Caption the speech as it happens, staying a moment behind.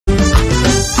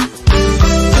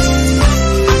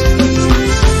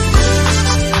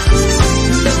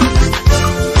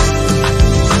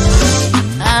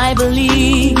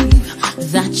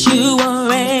you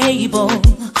are able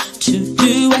to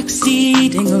do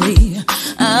exceedingly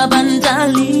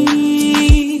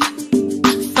abundantly,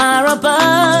 far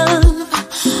above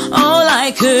all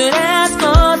I could ask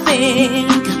or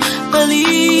think,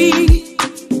 believe.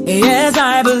 Yes,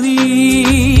 I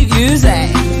believe. You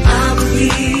say, I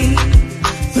believe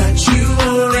that you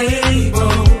are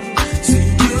able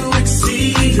to do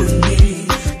exceedingly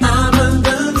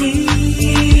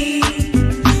abundantly,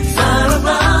 far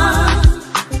above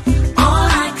all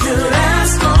I could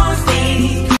ask or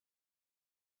think.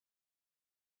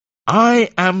 I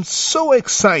am so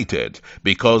excited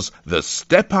because the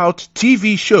Step Out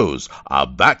TV shows are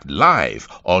back live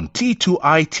on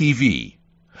T2I TV.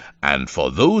 And for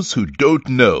those who don't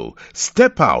know,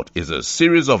 Step Out is a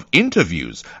series of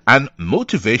interviews and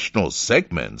motivational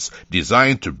segments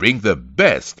designed to bring the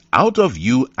best out of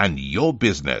you and your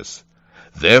business.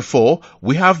 Therefore,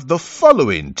 we have the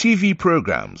following TV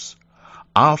programs.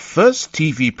 Our first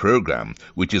TV program,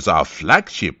 which is our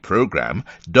flagship program,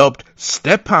 dubbed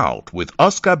Step Out with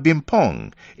Oscar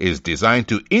Bimpong, is designed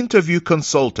to interview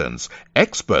consultants,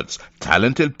 experts,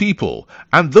 talented people,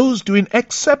 and those doing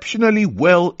exceptionally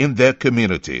well in their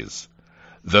communities.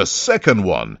 The second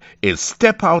one is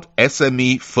Step Out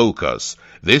SME Focus.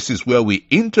 This is where we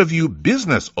interview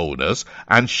business owners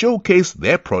and showcase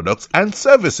their products and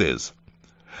services.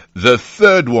 The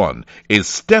third one is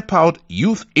Step Out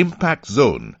Youth Impact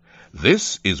Zone.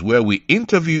 This is where we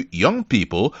interview young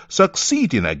people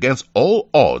succeeding against all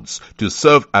odds to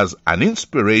serve as an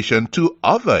inspiration to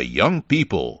other young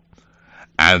people.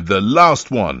 And the last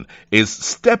one is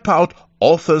Step Out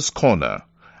Authors Corner.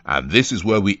 And this is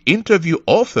where we interview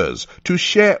authors to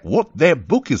share what their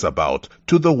book is about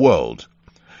to the world.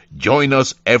 Join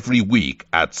us every week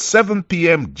at 7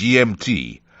 p.m.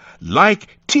 GMT. Like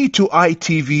T2I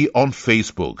TV on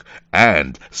Facebook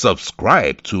and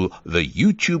subscribe to the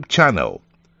YouTube channel.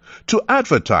 To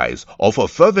advertise or for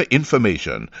further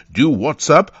information, do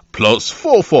WhatsApp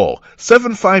 +44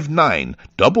 759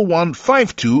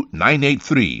 1152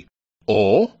 983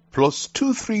 or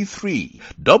 +233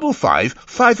 55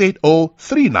 580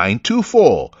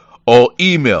 3924 or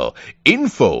email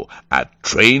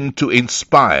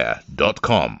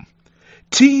info@traintoinspire.com.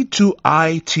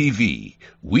 T2I TV.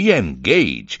 We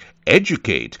engage,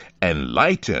 educate,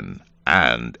 enlighten,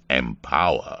 and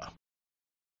empower.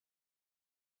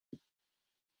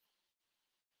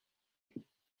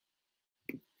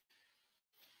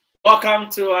 Welcome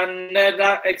to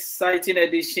another exciting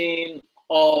edition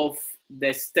of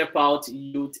the Step Out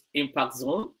Youth Impact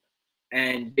Zone.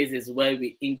 And this is where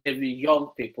we interview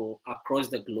young people across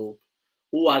the globe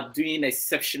who are doing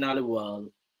exceptionally well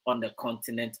on the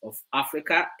continent of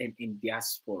Africa and in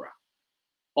diaspora.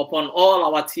 Upon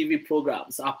all our TV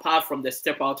programs, apart from the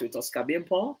Step Out with Oscar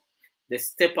Bimpong, the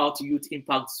Step Out Youth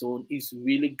Impact Zone is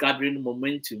really gathering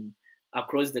momentum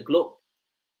across the globe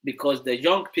because the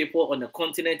young people on the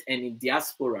continent and in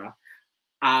diaspora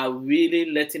are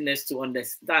really letting us to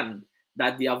understand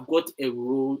that they have got a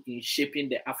role in shaping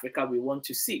the Africa we want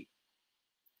to see.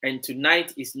 And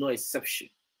tonight is no exception.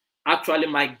 Actually,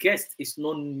 my guest is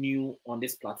not new on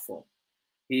this platform.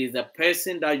 He is a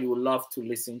person that you will love to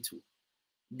listen to.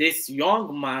 This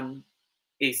young man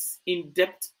is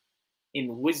in-depth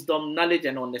in wisdom, knowledge,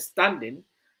 and understanding,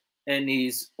 and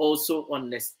he also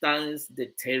understands the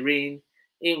terrain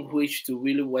in which to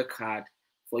really work hard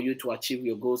for you to achieve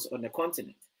your goals on the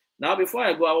continent. Now, before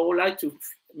I go, I would like to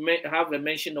have a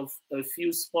mention of a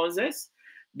few sponsors.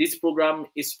 This program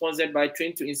is sponsored by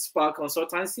Train to Inspire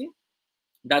Consultancy.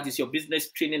 That is your business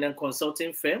training and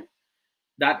consulting firm.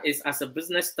 That is as a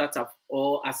business startup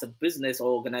or as a business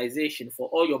or organization for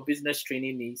all your business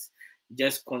training needs,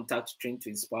 just contact Train to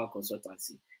Inspire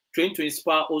Consultancy. Train to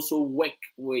Inspire also work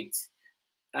with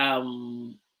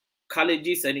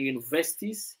colleges and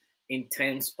universities in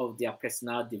terms of their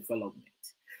personal development.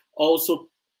 Also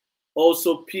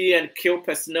P&Q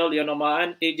Personnel, your number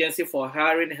one agency for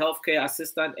hiring healthcare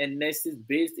assistants and nurses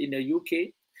based in the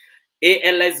UK.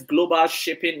 ALS Global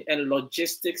Shipping and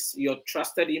Logistics, your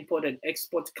trusted import and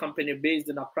export company based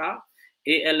in Accra.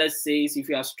 ALS says if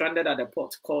you are stranded at the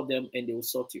port, call them and they will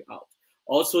sort you out.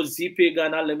 Also, ZP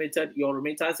Ghana Limited, your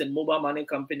remittance and mobile money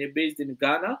company based in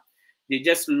Ghana. They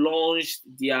just launched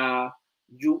their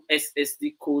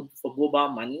USSD code for mobile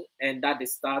money, and that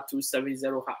is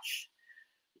 *270#.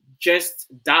 Just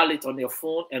dial it on your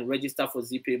phone and register for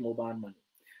ZP mobile money.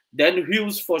 Then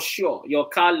Wheels for Sure, your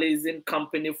car leasing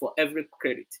company for every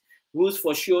credit. Wheels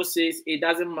for Sure says it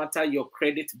doesn't matter your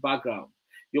credit background.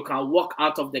 You can walk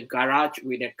out of the garage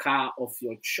with a car of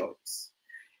your choice.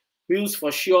 Wheels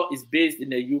for Sure is based in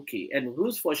the UK, and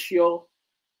Wheels for Sure,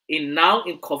 now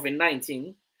in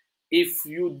COVID-19, if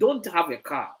you don't have a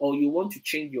car or you want to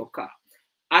change your car,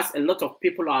 as a lot of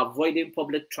people are avoiding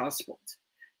public transport,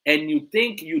 and you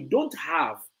think you don't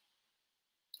have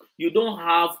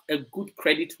a good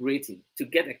credit rating to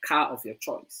get a car of your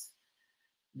choice,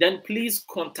 then please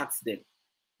contact them.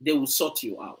 They will sort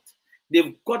you out.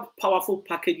 They've got powerful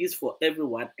packages for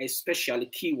everyone, especially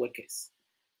key workers.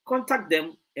 Contact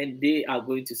them and they are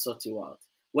going to sort you out.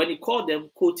 When you call them,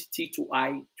 quote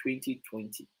T2I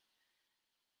 2020.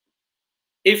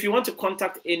 If you want to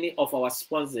contact any of our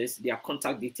sponsors, their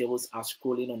contact details are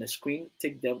scrolling on the screen.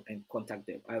 Take them and contact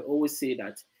them. I always say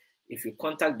that if you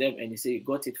contact them and you say you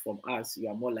got it from us, you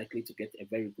are more likely to get a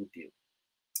very good deal.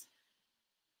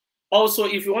 Also,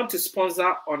 if you want to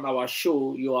sponsor on our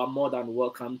show, you are more than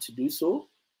welcome to do so.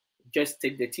 Just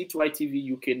take the T2I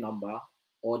TV UK number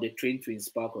or the Train to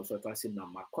Inspire consultancy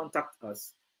number. Contact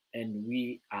us and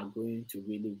we are going to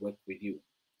really work with you.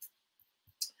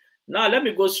 Now, let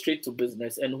me go straight to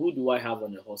business. And who do I have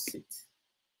on the hot seat?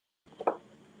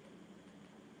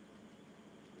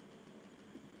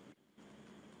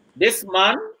 This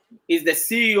man is the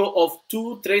CEO of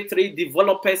 233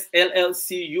 Developers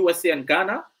LLC, USA and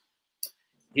Ghana.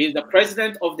 He is the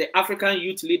president of the African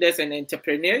Youth Leaders and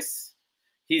Entrepreneurs.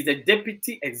 He is the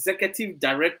deputy executive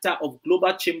director of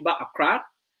Global Chamber Accra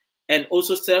and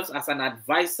also serves as an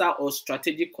advisor or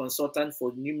strategic consultant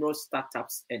for numerous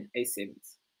startups and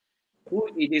SMEs. Who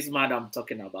is this man I'm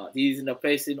talking about? He is in the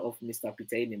person of Mr.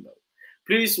 Peter Enimil.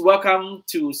 Please welcome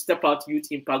to Step Out Youth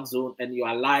Impact Zone, and you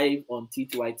are live on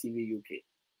T2I TV UK.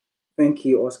 Thank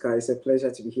you, Oscar. It's a pleasure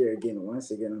to be here again.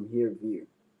 Once again, I'm here with you.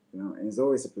 And it's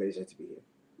always a pleasure to be here.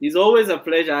 It's always a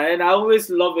pleasure, and I always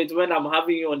love it when I'm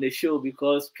having you on the show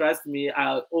because, trust me,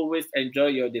 I always enjoy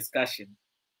your discussion.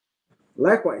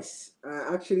 Likewise,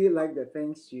 I actually like the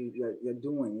things you're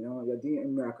doing. You're doing a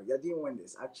miracle. You're doing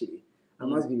wonders. Actually, I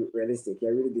must be realistic.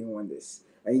 You're really doing wonders,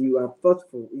 and you are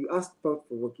thoughtful. You ask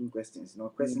thought-provoking questions.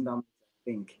 Questions that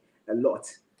think a lot.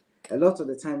 A lot of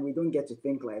the time, we don't get to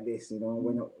think like this.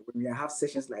 When we have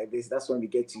sessions like this, that's when we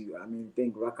get to,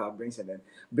 think, rack our brains and then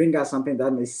bring out something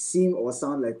that may seem or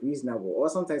sound like reasonable, or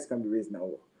sometimes can be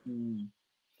reasonable.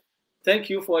 Thank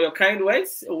you for your kind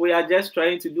words. We are just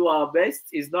trying to do our best.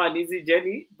 It's not an easy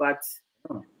journey, but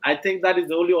I think that is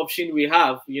the only option we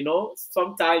have.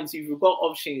 Sometimes if you've got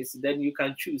options, then you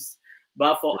can choose.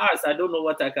 But for us, I don't know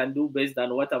what I can do based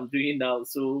on what I'm doing now.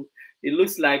 So it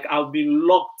looks like I'll be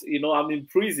locked, I'm in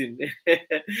prison.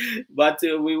 But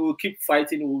we will keep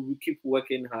fighting. We will keep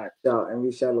working hard. Yeah, and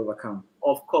we shall overcome.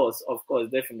 Of course,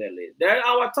 definitely.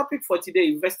 Our topic for today,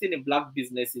 investing in Black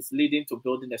businesses leading to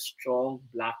building a strong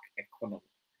Black economy.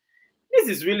 This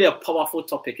is really a powerful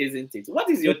topic, isn't it? What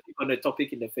is your take on the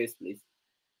topic in the first place?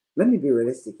 Let me be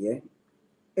realistic here.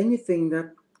 Anything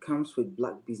that comes with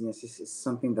Black businesses is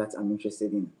something that I'm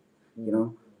interested in.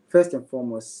 First and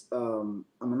foremost, I'm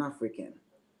an African.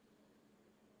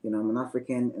 I'm an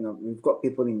African, and we've got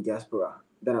people in diaspora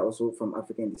that are also from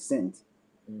African descent.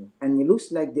 And it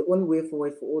looks like the only way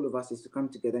forward for all of us is to come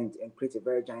together and create a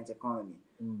very giant economy,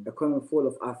 economy full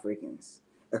of Africans,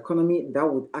 economy that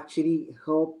would actually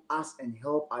help us and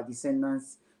help our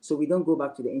descendants, so we don't go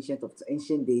back to the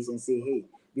ancient days and say, hey,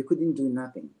 we couldn't do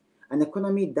nothing. An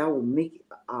economy that will make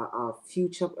our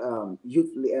future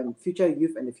youth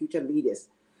and the future leaders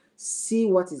see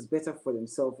what is better for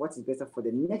themselves, what is better for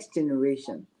the next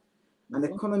generation. An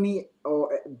economy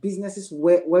or businesses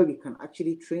where we can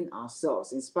actually train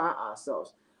ourselves, inspire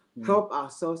ourselves, help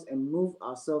ourselves, and move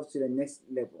ourselves to the next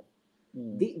level.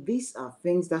 These are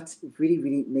things that really,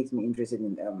 really makes me interested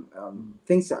in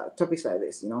topics like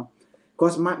this.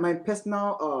 Because my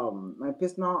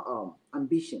personal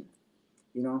ambition,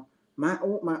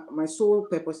 my sole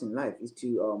purpose in life is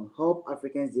to help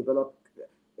Africans develop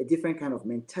a different kind of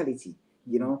mentality.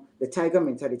 The tiger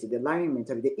mentality, the lion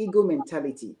mentality, the eagle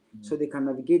mentality, so they can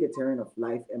navigate the terrain of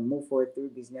life and move forward through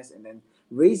business, and then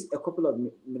raise a couple of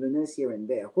millionaires here and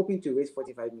there, hoping to raise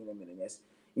 45 million millionaires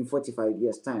in 45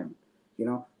 years' time,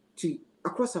 to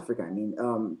across Africa.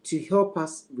 To help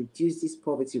us reduce this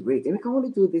poverty rate. And we can only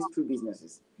do this through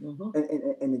businesses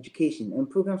and education and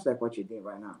programs like what you're doing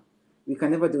right now. We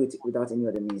can never do it without any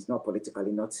other means, not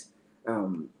politically, not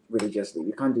religiously.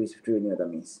 We can't do it through any other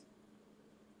means.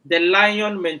 The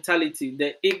lion mentality,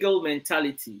 the eagle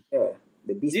mentality. Yeah,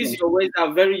 the beast. These your ways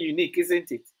are very unique,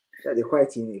 isn't it? Yeah, they're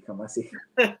quite unique, I must say.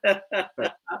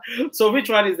 Right. So which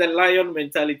one is the lion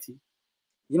mentality?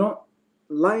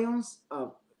 Lions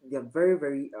they're very,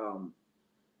 very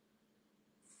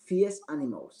fierce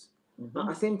animals. At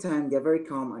the same time, they're very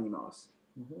calm animals.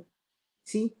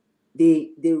 See,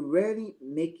 they rarely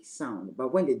make sound,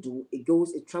 but when they do,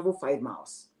 it travels 5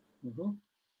 miles.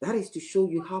 That is to show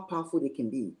you how powerful they can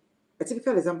be. A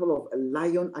typical example of a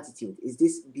lion attitude is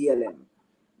this BLM,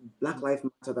 Black Lives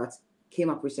Matter, that came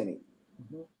up recently.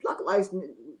 Black lives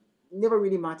never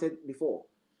really mattered before.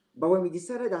 But when we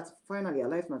decided that finally our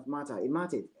life must matter, it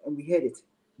mattered, and we heard it.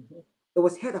 It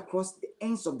was heard across the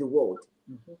ends of the world,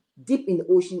 deep in the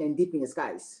ocean and deep in the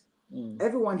skies.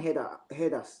 Everyone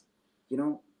heard us, you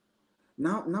know.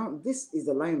 Now this is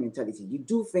the lion mentality. You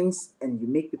do things and you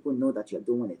make people know that you're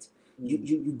doing it.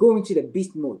 You go into the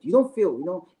beast mode. You don't feel, you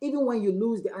know, even when you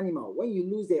lose the animal, when you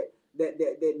lose the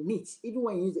meat, even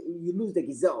when you lose the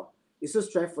gazelle, you still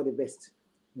strive for the best.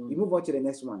 You move on to the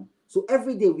next one. So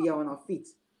every day we are on our feet,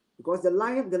 because the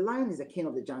lion is the king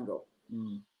of the jungle.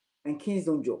 And kings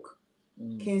don't joke.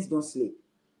 Kings don't sleep.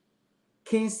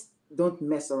 Kings don't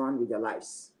mess around with their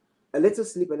lives. A little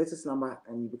sleep, a little slumber,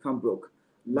 and you become broke.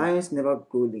 Lions never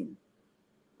grow lean.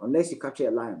 Unless you capture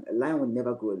a lion will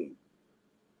never grow lean.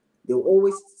 They will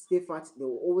always stay fat, they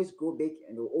will always grow big,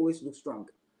 and they will always look strong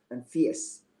and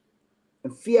fierce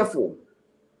and fearful.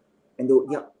 And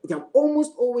they're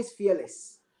almost always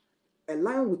fearless. A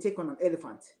lion will take on an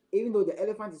elephant, even though the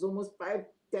elephant is almost 5,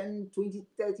 10, 20,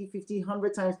 30, 50,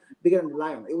 100 times bigger than the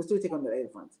lion. It will still take on the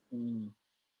elephant.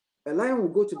 A lion will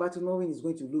go to battle knowing he's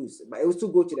going to lose, but it will still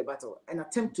go to the battle and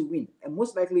attempt to win, and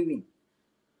most likely win.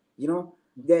 You know,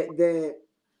 the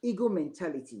ego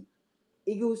mentality.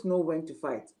 Eagles know when to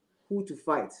fight, who to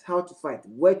fight, how to fight,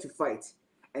 where to fight,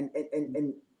 and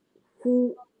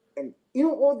who, and you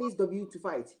know, all these W to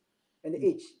fight, and the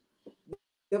H.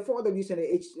 The 4 W's and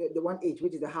the H, the 1 H,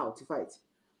 which is the how to fight.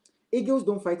 Eagles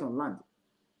don't fight on land.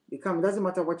 It doesn't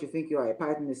matter what you think you are, a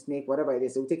python, a snake, whatever it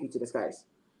is, it will take you to the skies.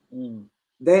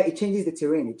 There, it changes the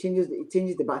terrain, it changes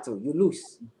the battle. You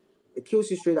lose. It kills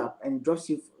you straight up and drops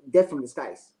you dead from the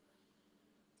skies.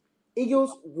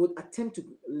 Eagles would attempt to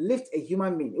lift a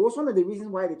human being. It was one of the reasons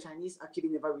why the Chinese actually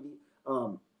never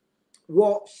really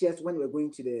wore shirts when they were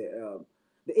going to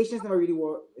the Asians never really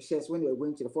wore shirts when they were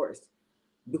going to the forest,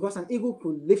 because an eagle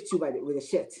could lift you with a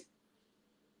shirt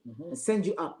and send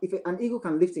you up. If an eagle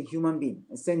can lift a human being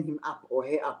and send him up or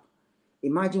her up,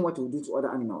 imagine what it will do to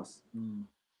other animals.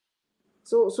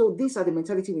 So these are the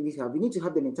mentality we need to have. We need to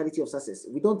have the mentality of success.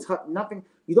 We don't have nothing.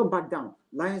 You don't back down.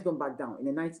 Lions don't back down. In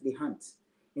the night they hunt.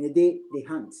 In the day they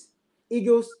hunt.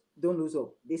 Eagles don't lose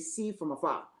hope. They see from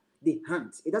afar. They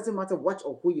hunt. It doesn't matter what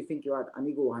or who you think you are. An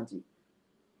eagle will hunt you.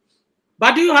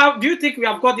 But do you think we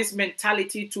have got this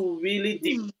mentality to really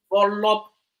develop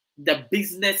the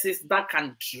businesses that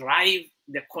can drive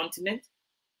the continent?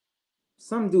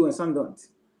 Some do and some don't.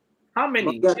 How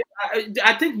many?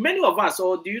 I think many of us,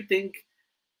 or do you think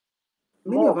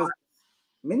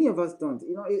many of us don't?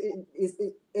 You know, it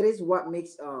is what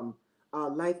makes our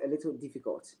life a little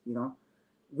difficult. You know,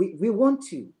 we want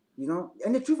to, you know,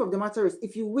 and the truth of the matter is,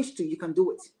 if you wish to, you can do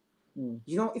it.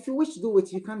 You know, if you wish to do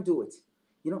it, you can do it.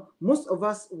 You know, most of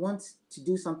us want to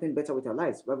do something better with our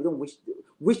lives, but we don't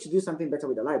wish to do something better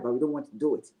with our life, but we don't want to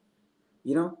do it.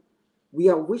 You know, we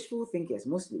are wishful thinkers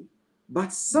mostly,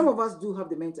 but some of us do have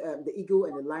the ego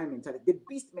and the lion mentality, the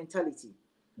beast mentality.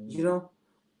 You know,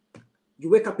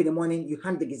 you wake up in the morning, you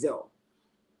hunt the gazelle.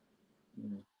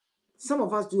 Some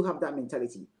of us do have that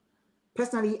mentality.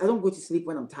 Personally, I don't go to sleep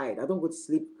when I'm tired. I don't go to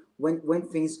sleep when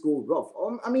things go rough.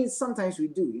 I mean, sometimes we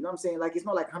do. You know what I'm saying? Like, it's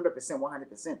not like 100%,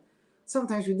 100%.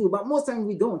 Sometimes we do, but most times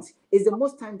we don't. It's the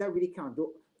most time that really counts.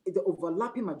 The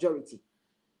overlapping majority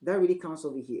that really counts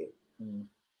over here.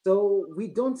 So we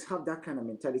don't have that kind of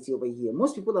mentality over here.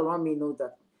 Most people around me know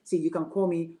that. See, you can call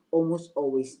me almost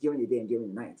always during the day and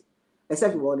during the night,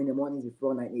 except for in the mornings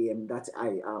before 9 a.m. that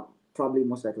I am probably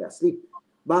most likely asleep.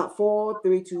 But 4,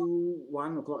 3, 2,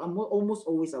 1 o'clock, I'm almost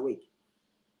always awake,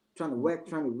 trying to work,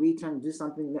 trying to read, trying to do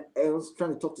something else,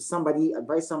 trying to talk to somebody,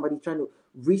 advise somebody, trying to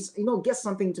read, you know, get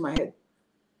something into my head.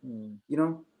 You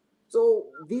know, so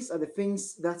these are the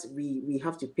things that we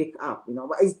have to pick up, you know.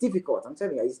 But it's difficult. I'm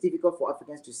telling you, it's difficult for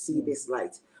Africans to see this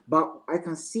light. But I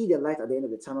can see the light at the end of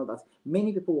the tunnel, that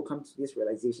many people will come to this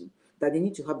realization that they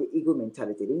need to have the ego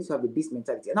mentality. They need to have the beast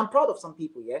mentality. And I'm proud of some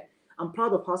people, yeah. I'm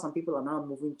proud of how some people are now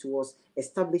moving towards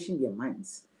establishing their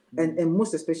minds. And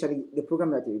most especially the program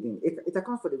that you're doing. It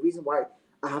accounts for the reason why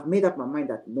I have made up my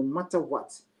mind that no matter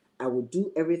what, I will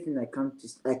do everything I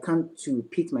can to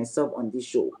repeat myself on this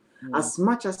show. As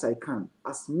much as I can,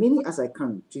 as many as I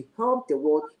can, to help the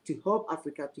world, to help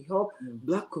Africa, to help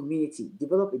Black community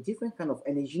develop a different kind of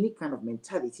and a unique kind of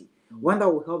mentality, one that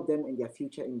will help them in their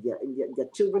future, in their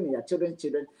children, in their children's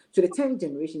children, to the 10th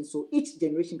generation, so each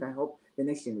generation can help the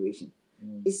next generation.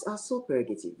 It's our sole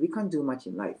prerogative. We can't do much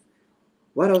in life.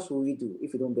 What else will we do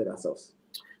if we don't build ourselves?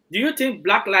 Do you think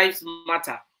Black Lives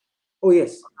Matter? Oh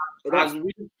yes,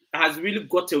 has really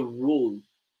got a role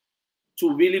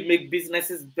to really make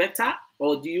businesses better,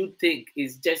 or do you think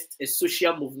it's just a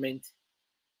social movement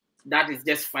that is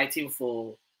just fighting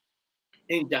for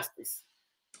injustice?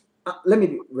 Let me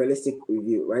be realistic with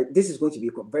you, right? This is going to be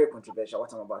very controversial,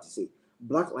 what I'm about to say.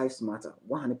 Black Lives Matter,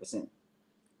 100%.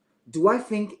 Do I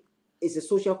think it's a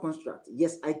social construct?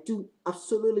 Yes, I do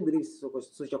absolutely believe it's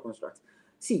a social construct.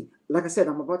 See, like I said,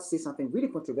 I'm about to say something really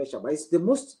controversial, but it's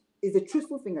the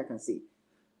truthful thing I can say.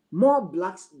 More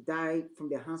blacks die from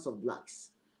the hands of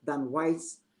blacks than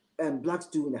whites and blacks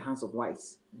do in the hands of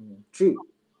whites. True.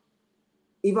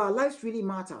 If our lives really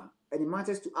matter, and it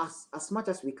matters to us as much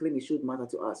as we claim it should matter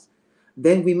to us,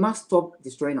 then we must stop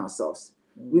destroying ourselves.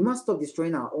 We must stop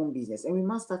destroying our own business, and we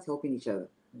must start helping each other.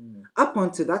 Up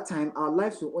until that time, our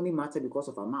lives will only matter because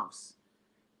of our mouths,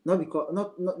 not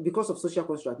because of social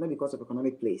construct, not because of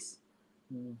economic place.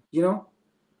 You know,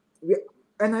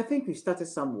 and I think we started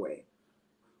somewhere.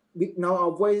 Now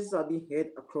our voices are being heard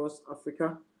across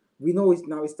Africa. We know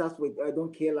it starts with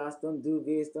don't kill us, don't do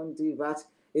this, don't do that.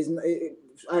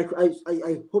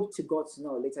 I hope to God sooner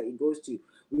or later it goes to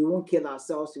we won't kill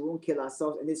ourselves,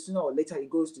 and then sooner or later it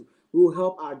goes to we will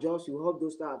help our jobs, we will help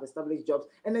those that have established jobs,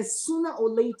 and then sooner or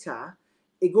later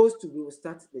it goes to we will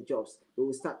start the jobs, we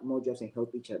will start more jobs and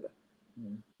help each other.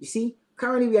 You see,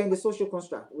 currently we are in the social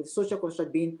construct, with the social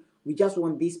construct being we just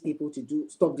want these people to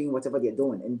stop doing whatever they're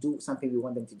doing and do something we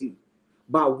want them to do.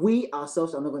 But we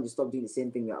ourselves are not going to stop doing the same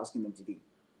thing we're asking them to do.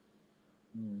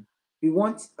 We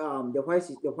want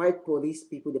the white police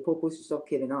people, the purpose to stop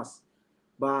killing us.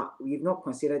 But we've not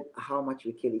considered how much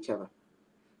we kill each other.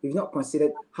 We've not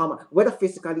considered how much, whether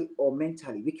physically or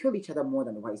mentally, we kill each other more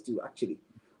than the whites do, actually.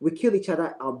 We kill each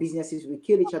other, our businesses, we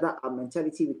kill each other, our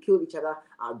mentality, we kill each other,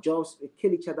 our jobs, we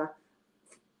kill each other,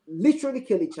 literally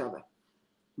kill each other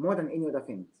more than any other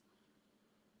thing.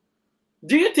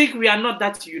 Do you think we are not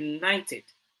that united?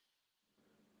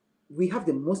 We have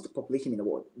the most population in the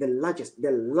world, the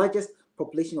largest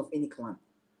population of any clan.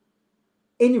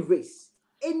 Any race,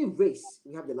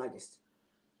 we have the largest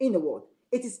in the world.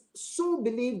 It is so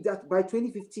believed that by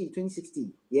 2050,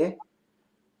 2060, yeah,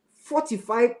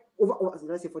 45 over,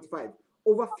 let's say 45,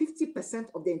 over 50%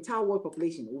 of the entire world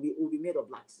population will be made of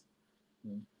blacks.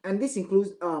 And this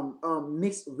includes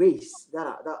mixed race that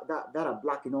are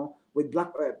black, you know, with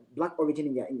black origin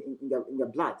in their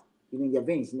blood, you know, in their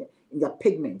veins, in their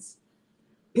pigments.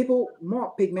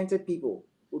 More pigmented people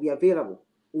will be available,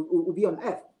 will be on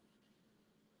earth.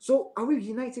 So are we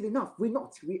united enough? We're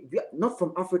not. We are not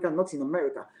from Africa, not in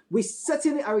America. We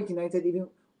certainly are united even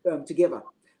together.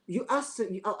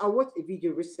 I watched a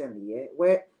video recently, yeah,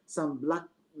 where some black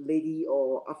lady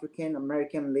or African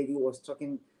American lady was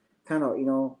talking kind of, you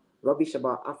know, rubbish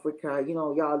about Africa. You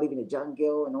know, y'all live in the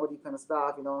jungle and all this kind of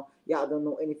stuff. You know, y'all don't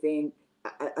know anything.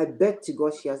 I bet to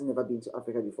God she has never been to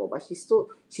Africa before, but she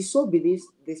so believes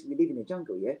this. We live in the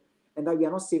jungle, yeah, and that we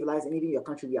are not civilized, and even in your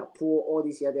country we are poor. All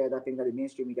these other thing that the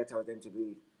mainstream media tells them to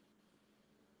believe.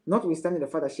 Notwithstanding the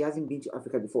fact that she hasn't been to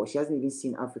Africa before, she hasn't even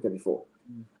seen Africa before.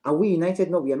 Are we united?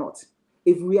 No, we are not.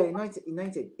 If we are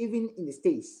united, even in the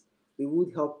States, we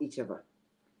would help each other.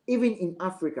 Even in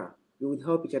Africa, we would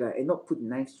help each other and not put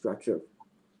knives to our throat.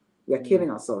 We are killing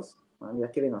ourselves, man. We are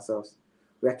killing ourselves.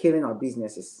 We are killing our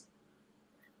businesses.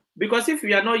 Because if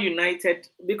we are not united,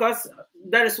 because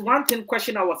there is one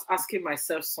question I was asking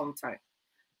myself sometime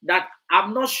that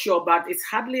I'm not sure, but it's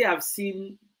hardly I've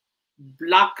seen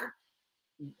black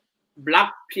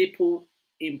people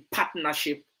in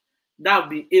partnership that will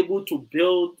be able to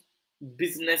build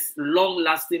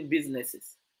long-lasting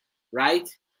businesses, right?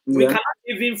 Yeah. We cannot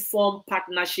even form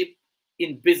partnership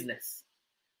in business.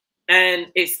 And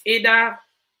it's either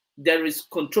there is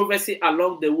controversy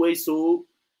along the way, so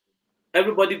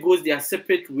everybody goes their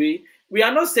separate way. We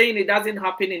are not saying it doesn't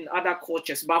happen in other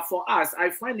cultures, but for us, I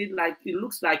find it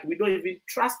looks like we don't even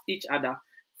trust each other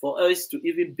for us to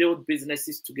even build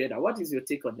businesses together. What is your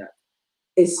take on that?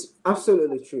 It's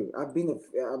absolutely true. I've been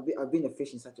a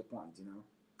fish in such a point, you know.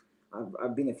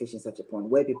 I've been a fish in such a point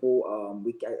where people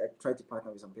I tried to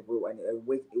partner with some people and it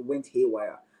went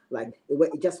haywire. Like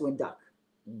it just went dark.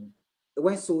 It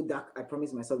went so dark. I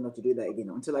promised myself not to do that again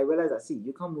until I realized that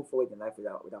you can't move forward in life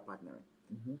without partnering.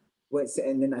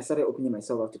 And then I started opening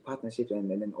myself up to partnerships and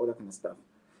then all that kind of stuff.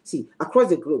 See, across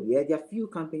the globe, yeah, there are few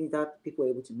companies that people are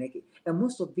able to make it, and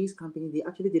most of these companies they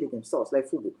actually did it themselves, like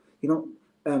Fubu. You know,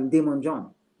 Damon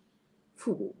John,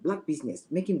 Fubu, black business,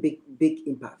 making big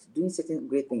impacts, doing certain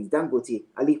great things. Dangote,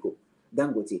 Aliko,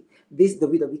 Dangote. This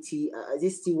WWT,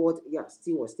 this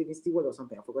Steven Stewart or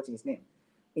something. I've forgotten his name.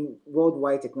 in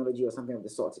worldwide technology or something of the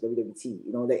sort,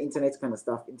 WWT, the internet kind of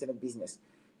stuff, internet business.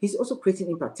 He's also creating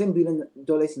impact, $10 billion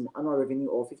in annual revenue,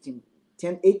 or 8 to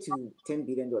 $10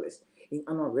 billion in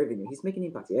annual revenue. He's making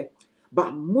impact, yeah?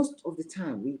 But most of the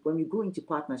time, when we go into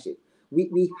partnership,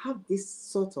 we have this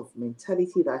sort of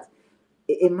mentality that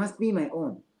it must be my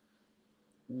own.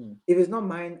 If it's not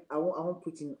mine, I won't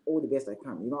put in all the best I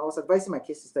can. I was advising my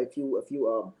kid sister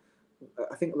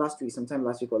I think sometime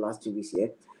last week or last 2 weeks, yeah.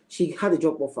 She had a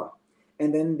job offer,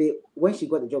 and then when she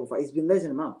got the job offer, it's been less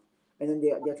than a month, and then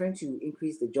they're trying to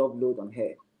increase the job load on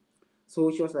her.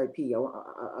 So she was like, P,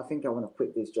 I think I want to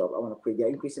quit this job. I want to quit. They're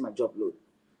increasing my job load.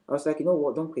 I was like, you know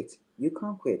what? Don't quit. You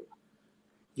can't quit.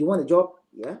 You want a job?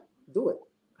 Yeah, do it.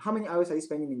 How many hours are you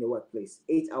spending in the workplace?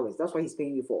 8 hours. That's what he's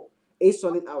paying you for. 8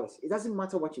 solid hours. It doesn't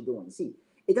matter what you're doing. See,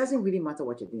 it doesn't really matter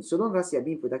what you're doing. So long as you're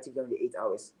being productive during the 8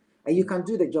 hours and you can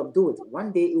do the job, do it.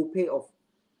 One day it will pay off.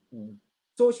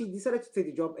 So she decided to take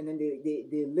the job, and then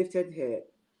they lifted her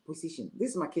position.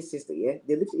 This is my kid's sister, yeah?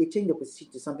 They changed the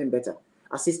position to something better.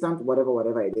 Assistant,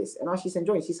 whatever it is. And now she's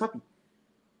enjoying. She's happy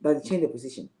that they changed the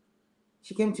position.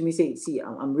 She came to me saying, see,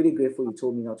 I'm really grateful you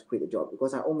told me not to quit the job,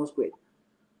 because I almost quit.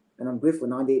 And I'm grateful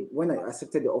now. When I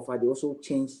accepted the offer, they also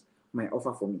changed my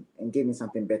offer for me and gave me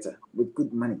something better with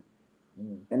good money.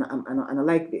 And I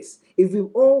like this. If we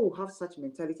all have such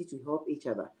mentality to help each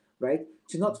other, right?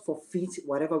 To not forfeit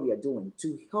whatever we are doing,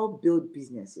 to help build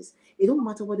businesses. It don't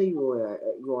matter whether you are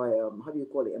how do you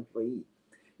call it, employee.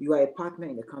 You are a partner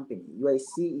in the company. You are a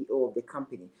CEO of the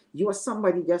company. You are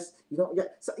somebody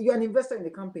you're an investor in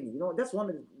the company. That's one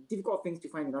of the difficult things to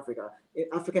find in Africa,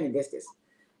 African investors.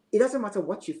 It doesn't matter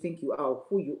what you think you are,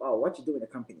 who you are, what you do in the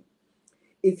company.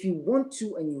 If you want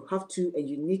to, and you have to, and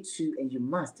you need to, and you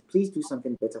must, please do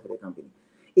something better for the company.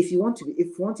 If you want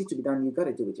it to be done, you got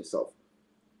to do it yourself.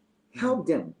 Help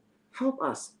them. Help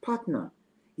us. Partner.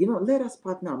 Let us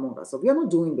partner among us. So we are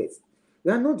not doing this.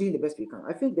 We are not doing the best we can.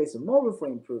 I think there's more room for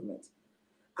improvement.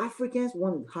 Africans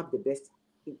want to have the best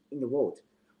in the world,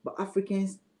 but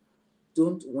Africans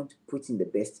don't want to put in the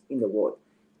best in the world.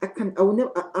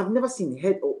 I've never seen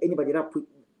head or anybody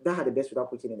that had the best without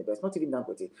putting in the best. Not even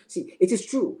Dangote. See, it is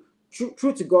true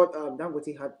to God.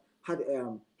 Dangote had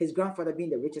his grandfather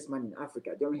being the richest man in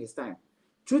Africa during his time.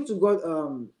 True to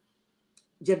God.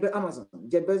 Jeff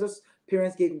Bezos'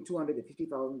 parents gave him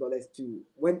 $250,000 to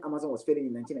when Amazon was failing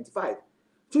in 1995.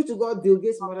 True to God, Bill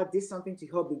Gates' mother did something to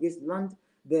help Bill Gates land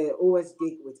the OS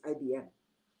gig with IBM.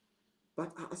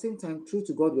 But at the same time, true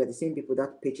to God, we are the same people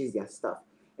that purchase their stuff.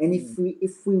 And if we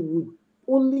would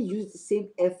only use the same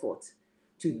effort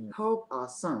to help our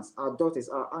sons, our daughters,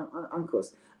 our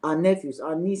uncles, our nephews,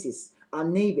 our nieces, our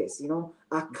neighbors,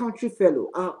 our country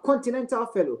fellow, our continental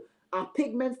fellow, our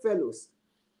pigment fellows,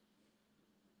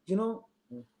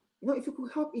 if you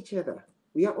could help each other,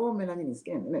 we are all melanin in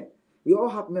skin, isn't it? We all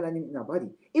have melanin in our body.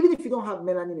 Even if you don't have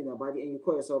melanin in your body and you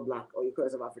call yourself black, or you call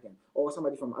yourself African, or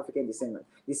somebody from African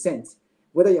descent,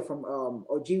 whether you're from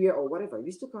Algeria or whatever,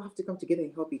 you still have to come together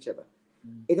and help each other.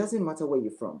 It doesn't matter where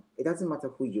you're from. It doesn't matter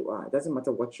who you are. It doesn't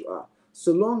matter what you are.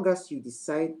 So long as you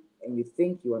decide and you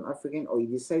think you're an African, or you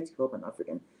decide to help an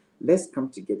African, let's come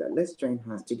together. Let's join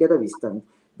hands. Together we stand,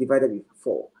 divided we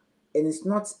fall. And it's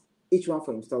not each one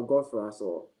for himself, God for us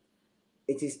all.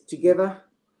 It is together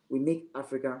we make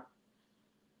Africa.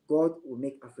 God will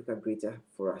make Africa greater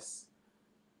for us.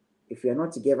 If we are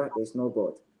not together, there's no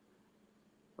God.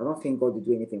 I don't think God will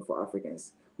do anything for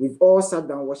Africans. We've all sat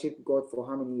down, worshiped God for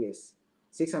how many years?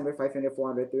 600, 500,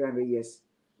 400, 300 years.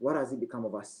 What has it become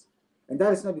of us? And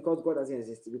that is not because God doesn't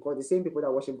exist, because the same people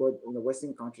that worship God in the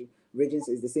Western country regions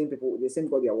is the same people, the same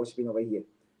God we are worshiping over here.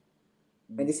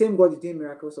 And the same God is doing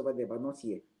miracles over there, but not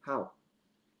here. How?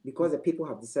 Because the people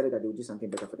have decided that they will do something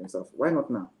better for themselves. Why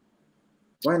not now?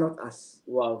 Why not us?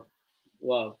 Wow.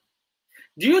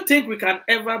 Do you think we can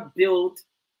ever build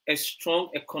a strong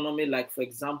economy, like, for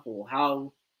example,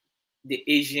 how the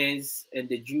Asians and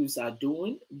the Jews are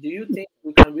doing? Do you think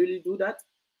we can really do that?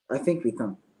 I think we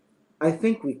can.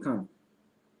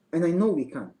 And I know we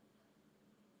can.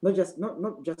 Not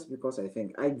just because I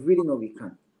think. I really know we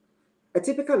can. A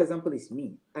typical example is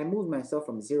me. I moved myself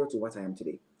from zero to what I am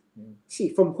today.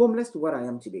 See, from homeless to what I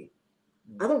am today.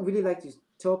 I don't really like to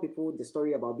tell people the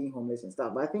story about being homeless and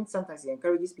stuff, but I think sometimes it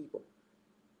encourages people.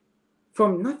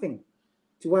 From nothing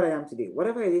to what I am today.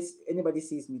 Whatever it is anybody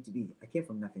sees me to be, I came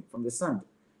from nothing. From the sand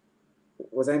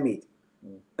was I made.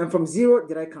 And from zero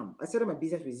did I come. I started my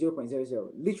business with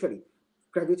 0.00. Literally.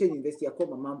 Graduated university, I called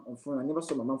my mom on phone. I never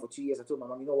saw my mom for 2 years. I told my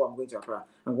mom, you know what, I'm going to Accra.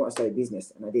 I'm going to start a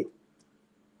business. And I did.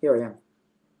 Here I am.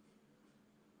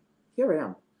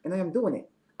 And I am doing it.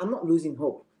 I'm not losing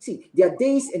hope. See, there are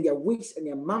days and there are weeks and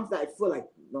there are months that I feel like,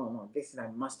 no, this I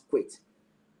must quit.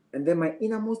 And then my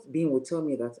innermost being will tell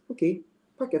me that, okay,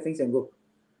 pack your things and go.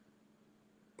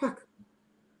 Pack.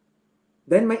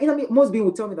 Then my innermost being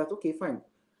will tell me that, okay, fine.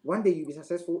 One day you'll be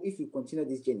successful if you continue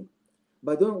this journey.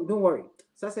 But don't worry.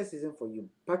 Success isn't for you.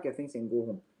 Pack your things and go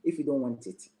home if you don't want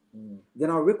it. Then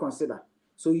I'll reconsider.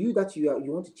 So you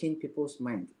want to change people's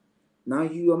mind. Now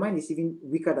your mind is even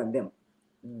weaker than them.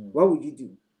 What would you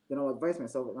do? Then I'll advise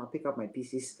myself and I'll pick up my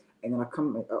pieces and then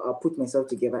I'll put myself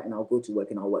together and I'll go to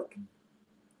work and I'll work.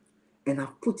 And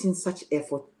I've put in such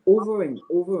effort over and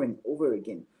over and over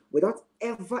again without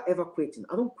ever quitting.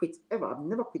 I don't quit ever. I've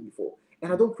never quit before.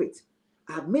 And I don't quit.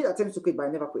 I have made attempts to quit, but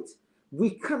I never quit.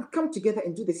 We can come together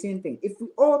and do the same thing. If we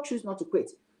all choose not to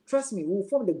quit, trust me, we will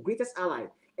form the greatest ally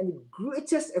and the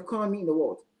greatest economy in the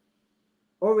world.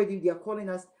 Already they are calling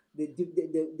us the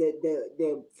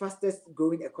fastest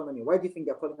growing economy. Why do you think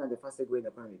they're calling us the fastest growing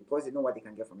economy? Because they know what they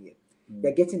can get from here.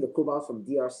 They're getting the cobalt from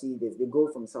DRC, the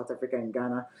gold from South Africa and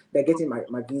Ghana. They're getting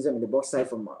magnesium and the bauxite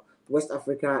from West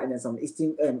Africa and then some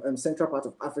eastern central part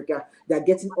of Africa. They're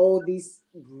getting all these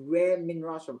rare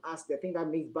minerals from us. They think that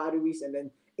makes batteries and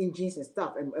then engines and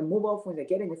stuff. And mobile phones, they're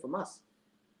getting it from us.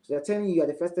 So they're telling you are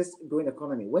the fastest growing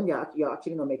economy when you're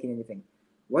actually not making anything.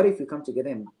 What if we come together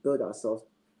and build ourselves,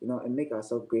 and make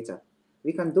ourselves greater?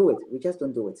 We can do it. We just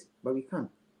don't do it, but we can,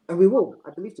 and we will.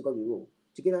 I believe to God we will.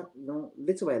 Together,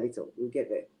 little by little, we'll get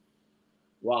there.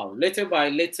 Wow, little by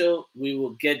little, we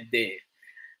will get there.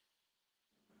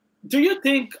 Do you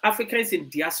think Africans in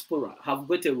diaspora have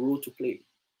got a role to play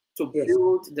to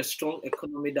build the strong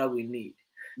economy that we need?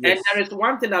 Yes. And there is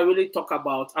one thing I really talk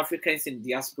about Africans in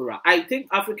diaspora. I think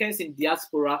Africans in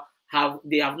diaspora have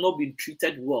not been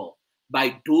treated well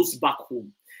by those back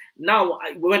home. Now,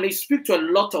 when I speak to a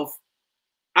lot of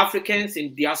Africans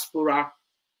in diaspora,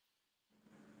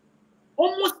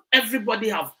 almost everybody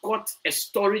have got a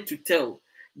story to tell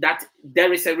that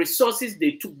there is a resources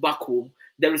they took back home,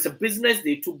 there is a business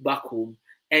they took back home,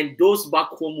 and those back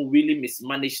home really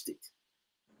mismanaged it.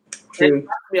 True.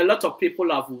 And a lot of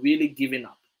people have really given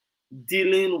up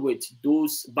dealing with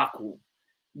those back home.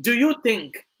 Do you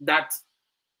think that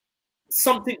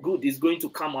something good is going to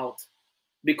come out?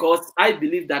 Because I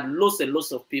believe that lots and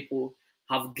lots of people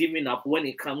have given up when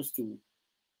it comes to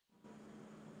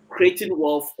creating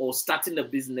wealth or starting a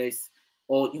business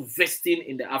or investing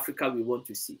in the Africa we want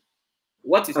to see.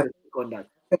 What is your take on that?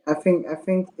 I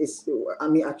think it's. I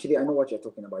mean, actually, I know what you're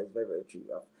talking about. It's very, very true.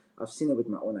 I've seen it with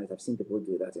my own eyes. I've seen people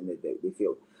do that and they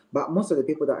fail. But most of the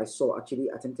people that I saw actually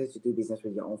attempted to do business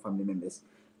with their own family members.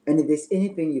 And if there's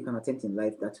anything you can attempt in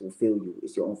life that will fail you,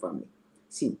 it's your own family.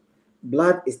 See,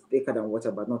 blood is thicker than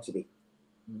water, but not today.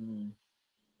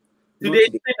 Today,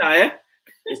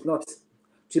 it's not.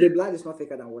 Today, blood is not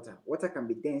thicker than water. Water can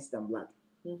be dense than blood.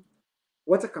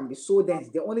 Water can be so dense.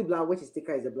 The only blood which is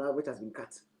thicker is the blood which has been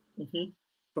cut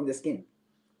from the skin,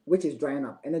 which is drying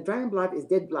up. And the drying blood is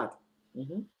dead blood.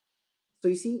 So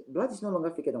you see, blood is no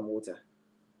longer thicker than water.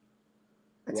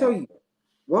 I tell you,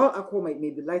 while alcohol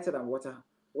may be lighter than water,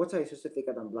 water is also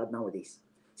thicker than blood nowadays.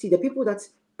 See, the people that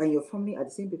are in your family are the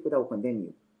same people that will condemn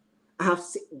you. I have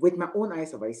seen, with my own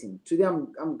eyes have I seen. Today,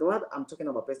 I'm glad I'm talking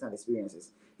about personal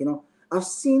experiences. I've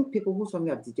seen people whose family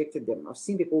have dejected them. I've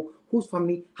seen people whose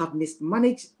family have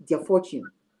mismanaged their fortune.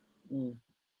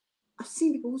 I've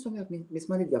seen people whose family have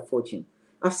mismanaged their fortune.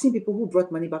 I've seen people who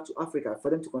brought money back to Africa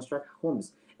for them to construct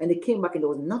homes, and they came back and there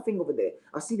was nothing over there.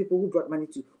 I've seen people who brought money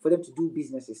for them to do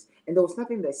businesses, and there was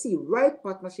nothing there. See, right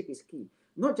partnership is key,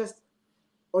 not just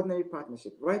ordinary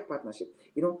partnership. Right partnership.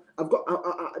 I've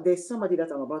got there's somebody that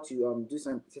I'm about to do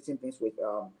some certain things with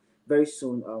very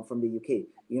soon from the UK.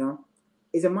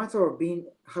 It's a matter of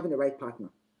having the right partner.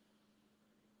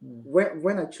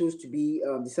 When I chose to be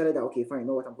decided that okay, fine, you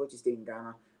know what, I'm going to stay in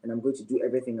Ghana and I'm going to do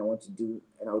everything I want to do,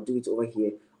 and I'll do it over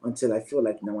here until I feel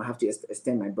like now I have to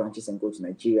extend my branches and go to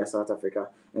Nigeria, South Africa,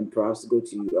 and perhaps go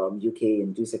to UK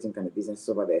and do certain kind of business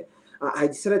over there. I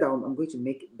decided that I'm going to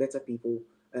make better people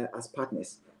as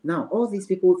partners. Now, all these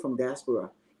people from diaspora,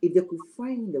 if they could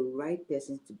find the right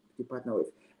person to partner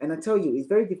with, and I tell you, it's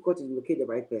very difficult to locate the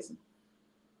right person,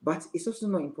 but it's also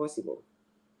not impossible.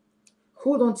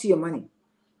 Hold on to your money.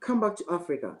 Come back to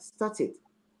Africa. Start it.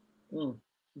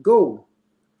 Go.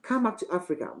 Come back to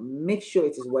Africa. Make sure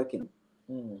it is working.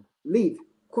 Leave.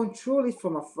 Control it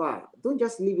from afar. Don't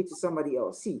just leave it to somebody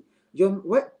else. See,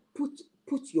 put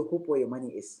your hope where your money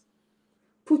is.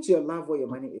 Put your love where your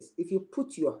money is. If you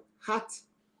put your heart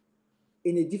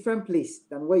in a different place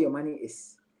than where your money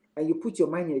is, and you put your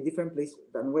mind in a different place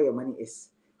than where your money is,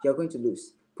 you're going to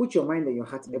lose. Put your mind and your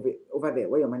heart over there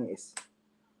where your money is.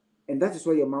 And that is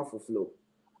where your mouth will flow.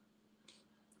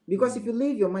 Because if you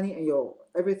leave your money and your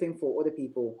everything for other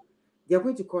people, they are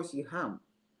going to cause you harm.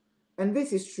 And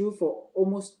this is true for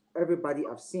almost everybody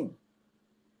I've seen.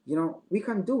 You know, we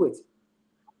can do it.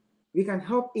 We can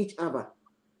help each other.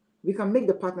 We can make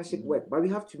the partnership work, but we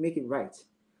have to make it right.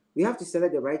 We have to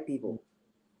select the right people.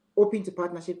 Open to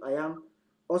partnership, I am.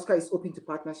 Oscar is open to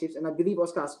partnerships, and I believe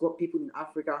Oscar has got people in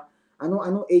Africa. I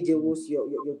know AJ was your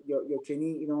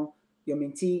trainee, you know, your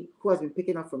mentee who has been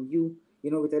picking up from you,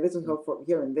 you know, with a little help from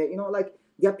here and there. You know, like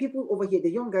there are people over here, the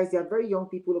young guys, they are very young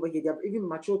people over here, they are even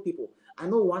mature people. I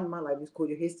know one man like this called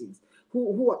Hastings,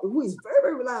 who is very,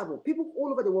 very reliable. People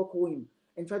all over the world call him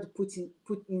and try to put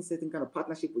in certain kind of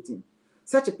partnership with him.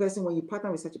 Such a person, when you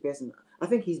partner with such a person, I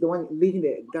think he's the one leading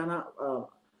the Ghana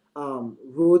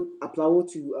road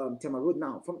Aplawo to Tema Road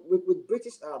now with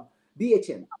British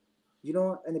BHM, you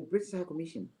know, and the British High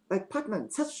Commission. Like partner,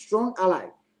 such strong ally.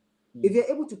 If you're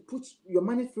able to put your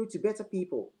money through to better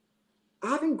people,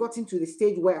 I haven't gotten to the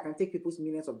stage where I can take people's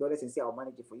millions of dollars and say I'll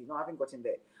manage it for you. No, I haven't gotten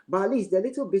there. But at least the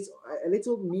little bits, a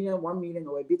little million, 1 million,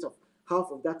 or a bit of half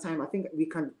of that time, I think we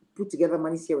can put together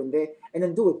monies here and there and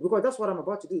then do it, because that's what I'm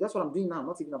about to do. That's what I'm doing now. I'm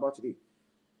not even about to do.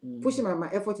 Pushing my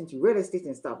effort into real estate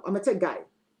and stuff. I'm a tech guy.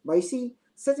 But you see,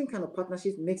 certain kind of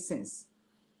partnership makes sense.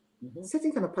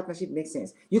 Certain kind of partnership makes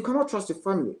sense. You cannot trust your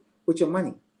family with your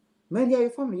money. Man, they are your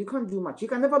family. You can't do much. You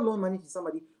can never loan money to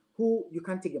somebody who you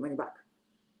can't take the money back.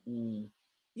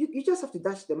 You just have to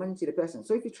dash the money to the person.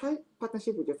 So if you try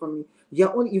partnership with your family,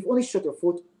 you've only shot your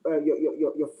foot,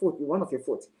 your foot, one of your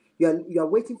foot. You are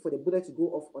waiting for the bullet to go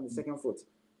off on the second foot,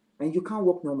 and you can't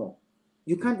walk no more.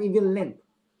 You can't even limp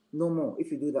no more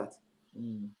if you do that.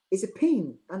 It's a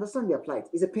pain. Understand their plight.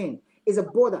 It's a pain. It's a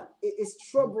border. It's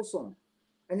troublesome,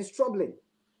 and it's troubling.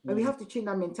 And we have to change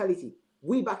that mentality.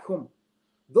 We back home,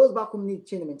 those back home need to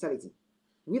change the mentality.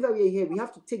 Whether we are here, we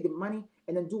have to take the money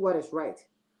and then do what is right.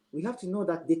 We have to know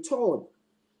that the toll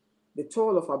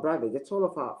of our brothers, the toll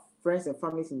of our friends and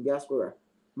families in diaspora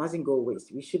mustn't go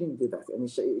waste. We shouldn't do that, and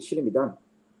it shouldn't be done.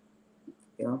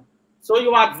 You know. So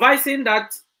you are advising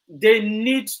that they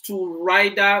need to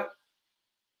rather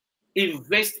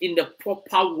invest in the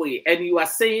proper way, and you are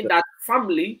saying that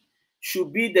family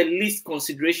should be the least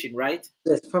consideration, right?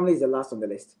 Yes, family is the last on the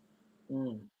list.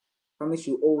 Family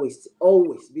should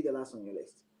always be the last on your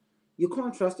list. You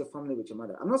can't trust your family with your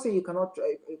mother. I'm not saying you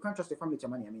can't trust your family with your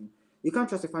money. I mean, you can't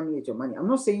trust your family with your money. I'm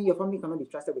not saying your family cannot be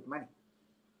trusted with money.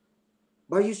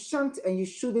 But you shan't and you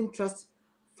shouldn't trust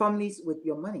families with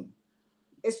your money.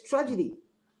 It's tragedy.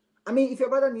 I mean, if your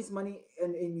brother needs money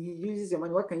and he uses your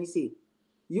money, what can you say?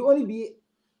 You only be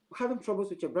having troubles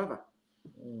with your brother.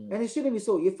 And it shouldn't be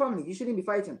so. Your family, you shouldn't be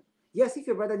fighting. Yes, if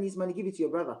your brother needs money, give it to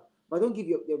your brother. But don't give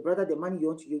your brother the money you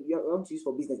want to use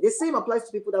for business. The same applies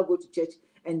to people that go to church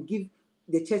and give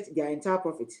the church their entire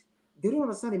profit. They don't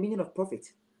understand the meaning of profit.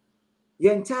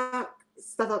 Your entire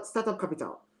startup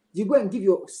capital. You go and give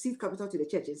your seed capital to the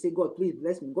church and say, God, please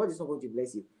bless me. God is not going to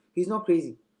bless you. He's not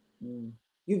crazy.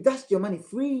 You've dashed your money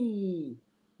free.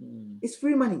 It's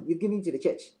free money you've given to the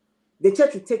church. The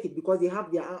church will take it because they have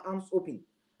their arms open.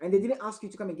 And they didn't ask you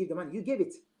to come and give the money. You gave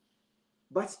it.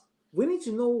 But we need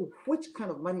to know which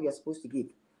kind of money we are supposed to give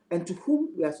and to whom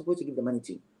we are supposed to give the money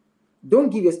to. Don't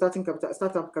give your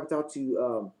startup capital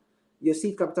to your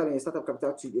seed capital and your startup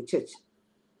capital to the church.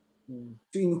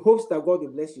 In hopes that God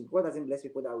will bless you. God doesn't bless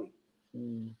people that way.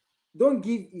 Don't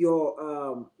give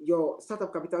your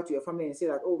startup capital to your family and say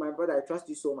that, oh, my brother, I trust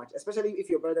you so much, especially if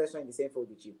your brother is not in the same field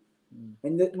with you.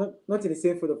 And not in the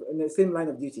same field in the same line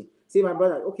of duty. Say, my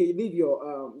brother, okay, leave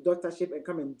your doctorship and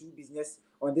come and do business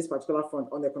on this particular front,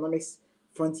 on the economics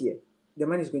frontier. The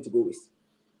money is going to go waste.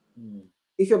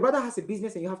 If your brother has a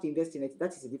business and you have to invest in it,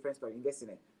 that is a different story. Invest in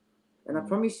it. And I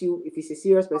promise you, if he's a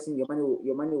serious person, your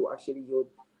money will actually yield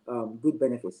good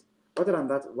benefits. Other than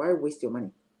that, why waste your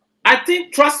money? I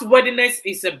think trustworthiness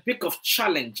is a big of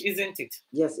challenge, isn't it?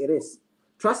 Yes, it is.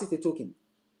 Trust is a token.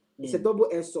 It's a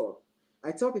double-edged sword.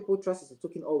 I tell people trust is a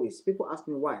token always. People ask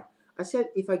me why. I said,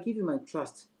 if I give you my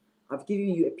trust, I've given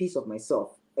you a piece of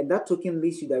myself, and that token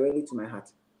leads you directly to my heart.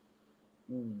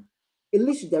 It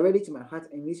leads you directly to my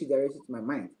heart and leads you directly to my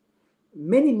mind.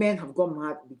 Many men have gone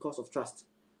mad because of trust,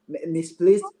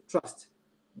 misplaced trust.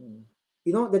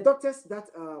 You know, the doctors that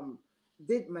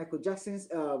did Michael Jackson's,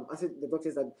 I said the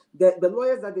doctors that the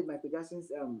lawyers that did Michael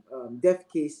Jackson's death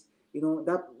case, you know,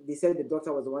 that they said the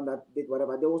doctor was the one that did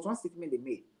whatever. There was one statement they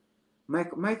made.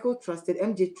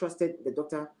 MJ trusted the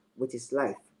doctor with his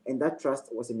life, and that trust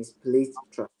was a misplaced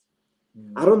trust.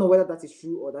 I don't know whether that is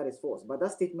true or that is false, but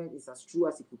that statement is as true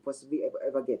as it could possibly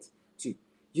ever get to.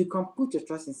 You can put your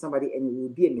trust in somebody and it will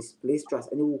be a misplaced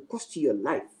trust, and it will cost you your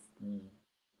life.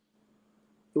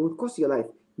 It will cost you your life.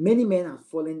 Many men have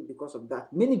fallen because of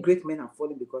that. Many great men have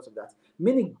fallen because of that.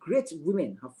 Many great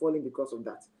women have fallen because of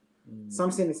that.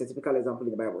 Samson is a typical example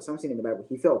in the Bible. Samson in the Bible,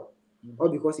 he fell. All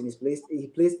because he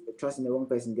placed trust in the wrong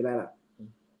person, Delilah.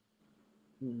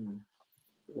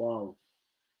 Wow.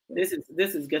 This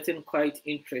is getting quite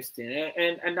interesting,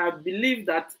 and I believe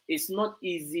that it's not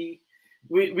easy.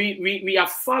 We are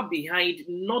far behind,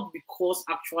 not because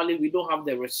actually we don't have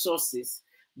the resources,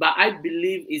 but I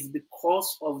believe it's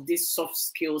because of these soft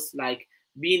skills like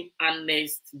being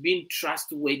honest, being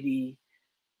trustworthy,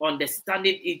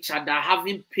 understanding each other,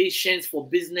 having patience for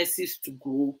businesses to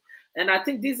grow. And I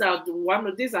think these are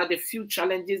the few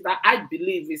challenges that I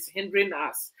believe is hindering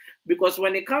us. Because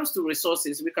when it comes to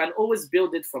resources, we can always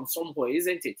build it from somewhere,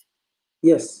 isn't it?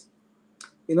 Yes.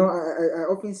 You know, I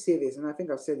often say this, and I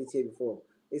think I've said it here before.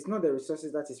 It's not the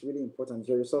resources that is really important,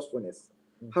 your resourcefulness.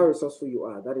 How resourceful you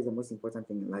are, that is the most important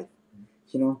thing in life.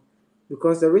 You know,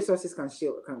 because the resources can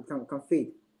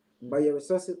fade, but your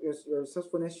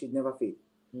resourcefulness should never fade.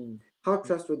 How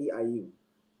trustworthy are you?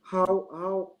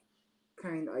 How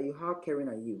kind are you? How caring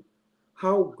are you?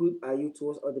 How good are you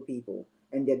towards other people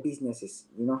and their businesses?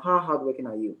 You know, how hardworking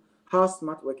are you? How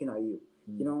smart working are you?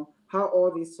 You know, how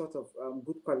all these sort of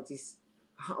good qualities.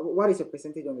 What is your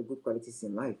percentage on the good qualities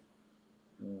in life?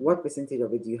 What percentage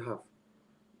of it do you have?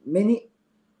 Many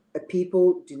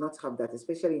people do not have that,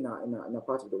 especially in our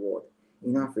part of the world,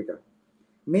 in Africa.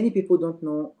 Many people don't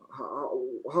know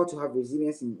how to have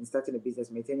resilience in starting a business,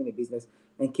 maintaining a business,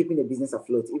 and keeping the business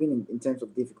afloat, even in terms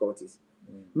of difficulties.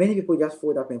 Many people just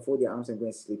fold up and fold their arms and go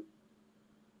and sleep.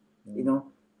 You know,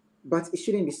 but it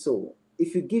shouldn't be so.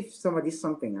 If you give somebody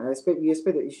something,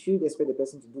 you should expect the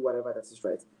person to do whatever that is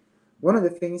right. One of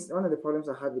the problems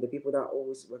I have with the people that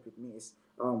always work with me is,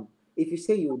 if you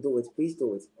say you'll do it, please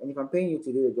do it. And if I'm paying you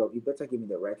to do the job, you better give me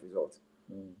the right result.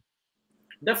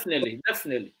 Definitely.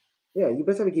 Yeah, you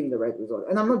better be giving the right result.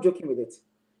 And I'm not joking with it.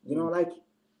 You know, like,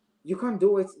 you can't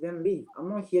do it, then leave. I'm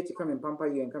not here to come and pamper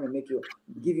you and come and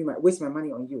waste my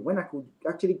money on you when I could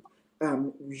actually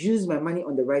use my money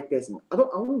on the right person. I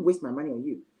won't waste my money on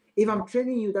you. If I'm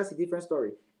training you, that's a different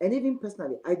story. And even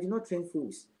personally, I do not train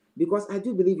fools because I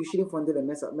do believe you shouldn't fondle and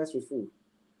mess with fool.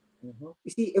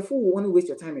 You see, a fool will only waste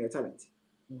your time and your talent.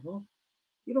 You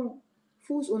know,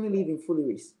 fools only live in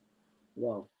fooleries.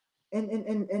 Wow.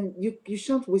 And you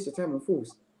shouldn't waste your time on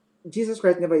fools. Jesus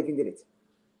Christ never even did it.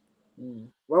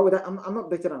 Why would I'm not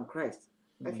better than Christ.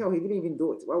 I feel he didn't even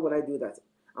do it. Why would I do that?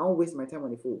 I won't waste my time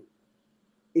on a fool.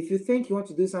 If you think you want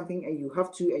to do something and you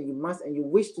have to and you must and you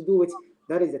wish to do it,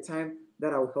 that is the time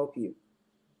that I will help you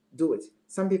do it.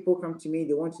 Some people come to me,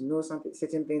 they want to know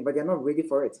certain things, but they're not ready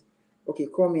for it. Okay,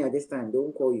 call me at this time. They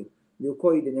won't call you. They'll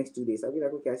call you the next 2 days. I'll be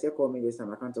like, okay, I said call me this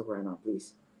time. I can't talk right now,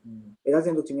 please. It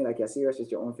doesn't look to me like you're serious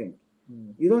with your own thing.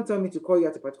 You don't tell me to call you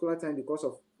at a particular time because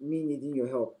of me needing your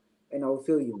help, and I will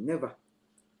fail you. Never.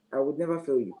 I would never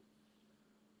fail you.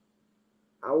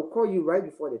 I will call you right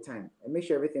before the time and make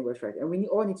sure everything works right. And we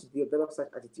all need to develop such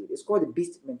attitude. It's called the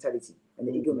beast mentality and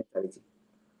the ego mentality.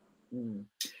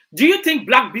 Do you think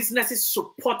black businesses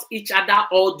support each other,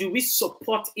 or do we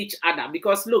support each other?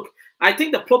 Because look, I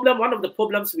think one of the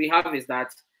problems we have is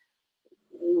that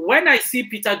when I see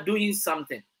Peter doing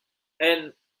something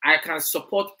and I can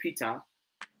support Peter,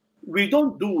 we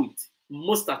don't do it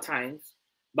most of the times,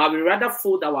 but we rather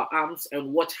fold our arms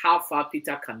and watch how far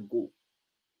Peter can go.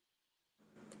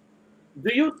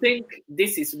 Do you think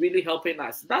this is really helping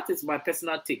us? That is my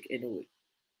personal take anyway.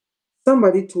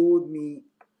 Somebody told me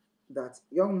that,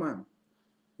 young man,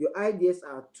 your ideas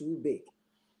are too big.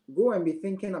 Go and be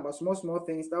thinking about small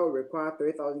things that will require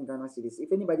 30,000 Ghana cedis.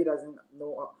 If anybody doesn't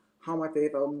know how much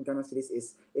 30,000 Ghana cedis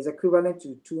is equivalent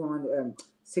to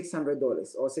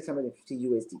 $600 or 650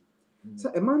 USD. So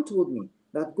a man told me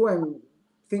that go and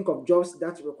think of jobs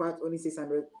that require only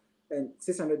 $600 or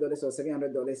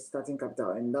 $700 starting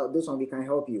capital, and those one we can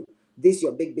help you. This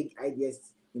your big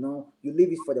ideas, you know, you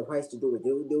leave it for the whites to do it.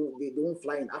 They won't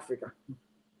fly in Africa.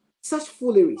 Such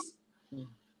fooleries,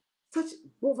 such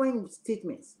bovine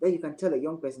statements that you can tell a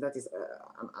young person that is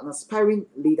an aspiring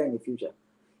leader in the future.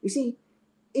 You see,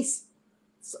 it's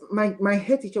my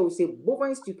head teacher would say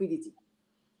bovine stupidity.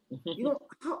 You know,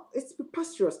 how it's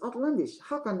preposterous, outlandish.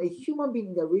 How can a human being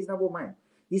in their reasonable mind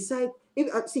decide?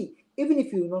 Even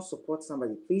if you will not support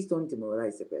somebody, please don't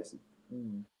demoralize the person.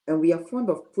 And we are fond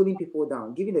of pulling people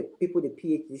down, giving the people the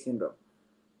PhD syndrome.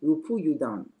 We will pull you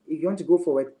down if you want to go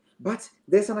forward. But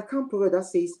there's an account proverb that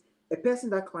says a person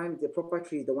that climbs the proper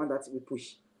tree is the one that we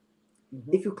push.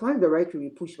 If you climb the right tree, we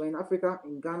push. But in Africa,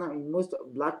 in Ghana, in most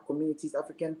black communities,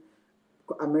 African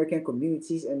American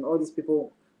communities, and all these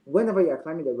people, whenever you are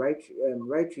climbing the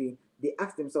right tree, they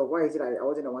ask themselves, why is it I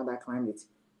wasn't the one that climbed it?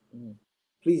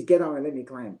 Please get down and let me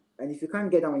climb. And if you can't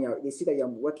get down, they see that you're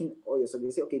working all yourself.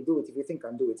 They say, okay, do it. If you think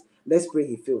can do it, let's pray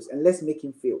he fails and let's make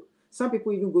him fail. Some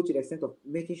people even go to the extent of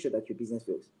making sure that your business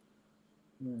fails.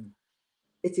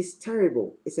 It is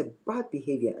terrible. It's a bad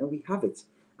behavior, and we have it.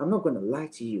 I'm not going to lie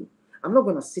to you. I'm not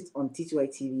going to sit on T2I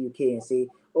TV UK and say,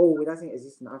 oh, it doesn't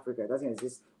exist in Africa. It doesn't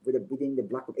exist within the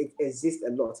black. It exists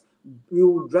a lot. We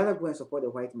would rather go and support the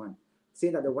white man,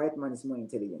 saying that the white man is more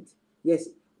intelligent. Yes,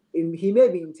 he may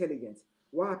be intelligent.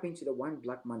 What happened to the one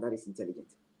black man that is intelligent?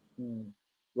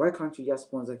 Why can't you just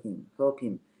sponsor him, help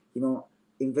him,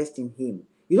 invest in him?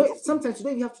 Sometimes you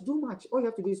don't even have to do much. All you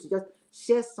have to do is to just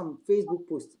share some Facebook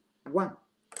post. One,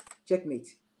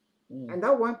 checkmate. And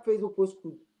that one Facebook post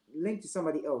could link to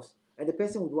somebody else. And the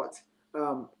person would what?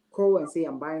 Call and say,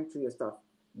 I'm buying through your stuff.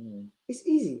 It's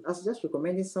easy as just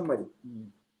recommending somebody.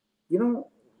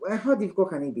 How difficult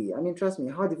can it be? I mean, trust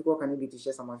me, how difficult can it be to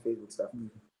share someone's Facebook stuff?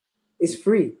 It's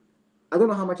free. I don't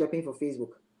know how much you're paying for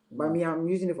Facebook, but I'm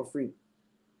using it for free.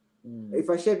 If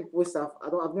I share people's stuff,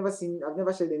 I've never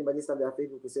shared anybody's stuff that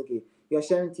Facebook will say, okay, you're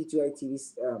sharing T2I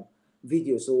TV's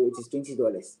video, so it is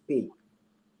 $20. Pay.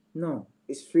 No,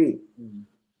 it's free.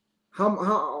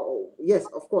 How yes,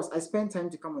 of course, I spend time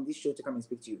to come on this show to come and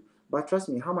speak to you. But trust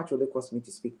me, how much will it cost me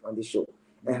to speak on this show?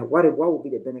 What will be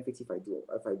the benefit if I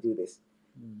do this?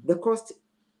 The cost,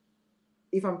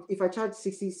 if I charge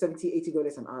 $60, $70,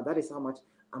 $80 an hour, that is how much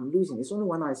I'm losing. It's only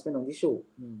 1 hour I spend on this show.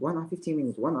 1 hour 15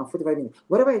 minutes, 1 hour 45 minutes,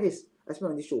 whatever it is, I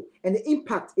spend on this show. And the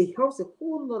impact, it helps a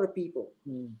whole lot of people.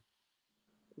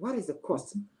 What is the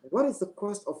cost? What is the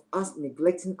cost of us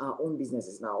neglecting our own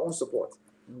businesses and our own support?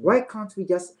 Why can't we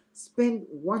just spend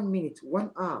 1 minute,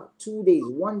 1 hour, 2 days,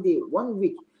 1 day, 1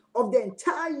 week of the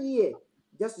entire year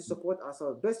just to support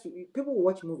ourselves? People will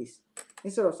watch movies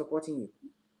instead of supporting you.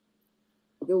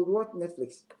 They would watch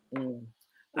Netflix.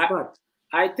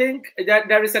 I think that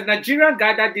there is a Nigerian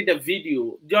guy that did a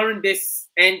video during this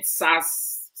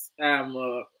NSAS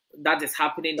that is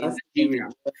happening in Nigeria.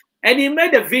 And he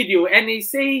made a video and he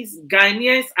says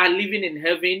Ghanaians are living in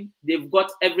heaven. They've got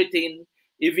everything.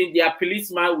 Even their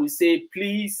policeman will say,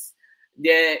 please.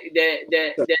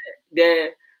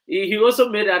 He also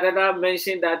made another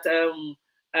mention that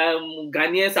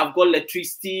Ghanaians have got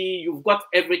electricity. You've got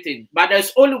everything. But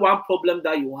there's only one problem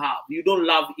that you have. You don't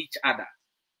love each other.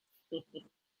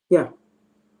 Yeah.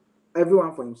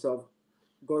 Everyone for himself.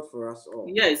 God for us all.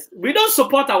 Yes. We don't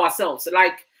support ourselves.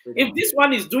 Like, if this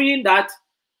one is doing that,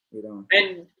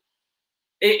 and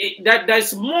that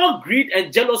there's more greed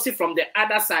and jealousy from the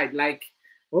other side. Like,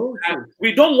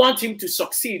 we don't want him to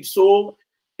succeed. So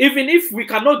even if we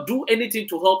cannot do anything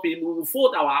to help him, we will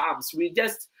fold our arms. We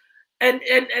just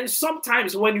and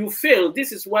sometimes when you fail,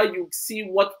 this is why you see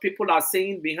what people are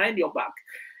saying behind your back.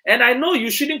 And I know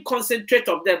you shouldn't concentrate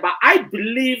on that, but I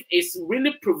believe it's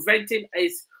really preventing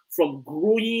us from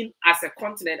growing as a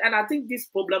continent. And I think this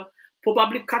problem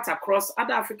probably cut across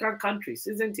other African countries,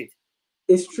 isn't it?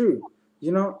 It's true.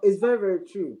 It's very, very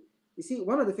true. You see,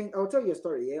 one of the things, I'll tell you a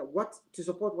story, to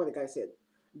support what the guy said.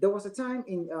 There was a time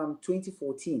in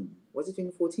 2014. Was it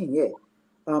 2014? Yeah.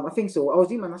 I think so. I was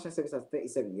doing my national service at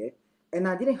 37, yeah, and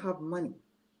I didn't have money.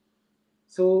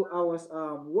 So I was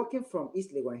walking from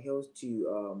East Legon Hills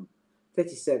to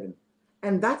 37,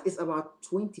 and that is about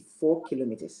 24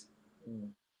 kilometers.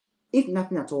 If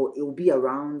nothing at all, it will be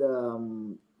around,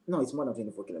 no, it's more than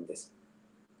 24 kilometers.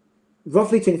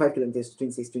 Roughly 25 kilometers,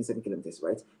 26, 27 kilometers,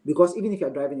 right? Because even if you're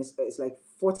driving, it's like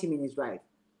 40 minutes drive.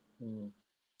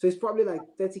 So it's probably like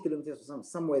 30 kilometers or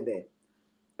somewhere there.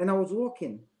 And I was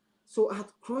walking. So I had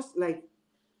crossed like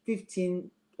 15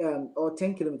 or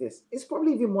 10 kilometers. It's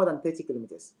probably even more than 30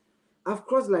 kilometers. I've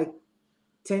crossed like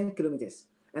 10 kilometers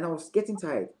and I was getting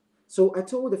tired. So I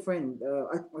told a friend,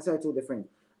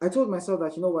 I told myself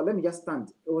that, you know what, let me just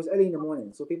stand. It was early in the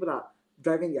morning. So people are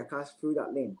driving their cars through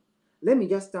that lane. Let me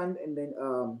just stand and then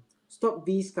stop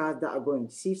these cars that are going.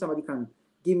 See if somebody can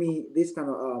give me this kind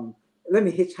of let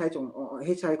me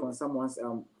hitchhike on someone's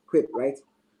whip, right?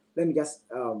 Let me just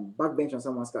backbench on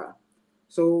someone's car.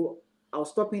 So I was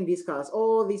stopping these cars.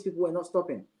 All these people were not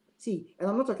stopping. See, and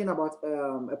I'm not talking about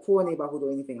a poor neighborhood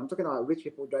or anything. I'm talking about rich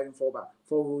people driving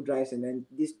four-wheel drives and then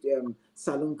these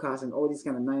saloon cars and all these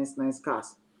kind of nice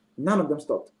cars. None of them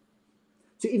stopped.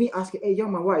 So even ask, hey,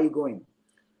 young man, where are you going?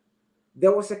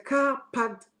 There was a car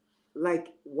parked like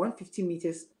 150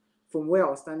 meters from where I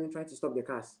was standing trying to stop the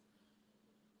cars.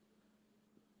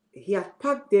 He had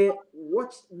parked there,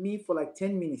 watched me for like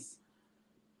 10 minutes.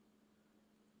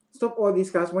 Stop all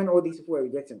these cars when all these people were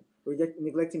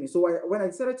neglecting me. So when I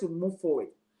decided to move forward,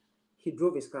 he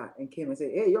drove his car and came and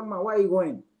said, hey, young man, where are you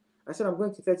going? I said, I'm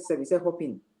going to 37. He said, hop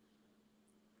in.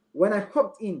 When I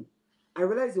hopped in, I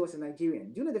realized he was a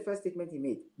Nigerian. Do you know the first statement he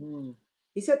made? Mm.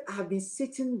 He said, I have been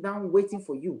sitting down waiting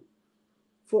for you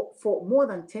for more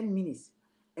than 10 minutes.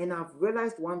 And I've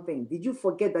realized one thing. Did you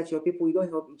forget that your people, you don't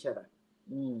help each other?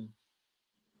 Mm.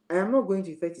 I am not going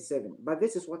to 37, but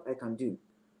this is what I can do.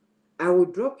 I will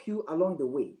drop you along the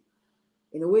way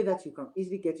in a way that you can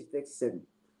easily get to 37.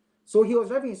 So he was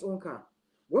driving his own car.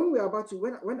 When we were about to,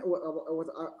 when I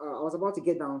was about to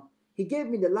get down, he gave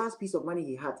me the last piece of money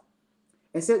he had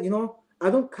and said, I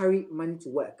don't carry money to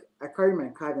work. I carry my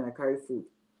card and I carry food.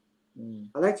 Mm.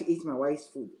 I like to eat my wife's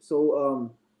food. So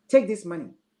take this money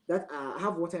that I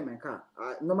have water in my car.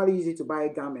 I normally use it to buy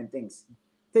gum and things.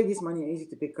 Take this money and use it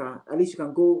to pick car. At least you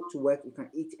can go to work, you can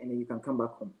eat, and then you can come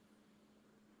back home.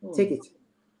 Take it.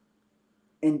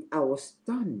 And I was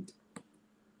stunned.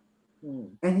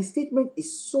 And his statement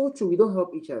is so true. We don't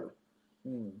help each other.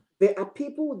 There are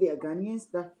people, there are Ghanaians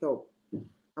that help.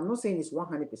 I'm not saying it's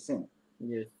 100%.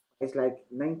 Yes. It's like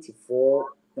 94,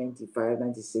 95,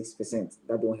 96%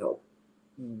 that don't help.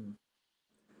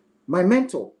 My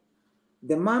mentor,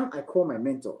 the man I call my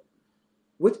mentor,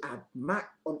 which I admire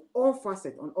on all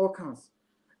facets, on all counts.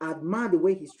 I admire the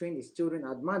way he's trained his children.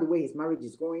 I admire the way his marriage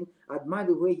is going. I admire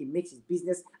the way he makes his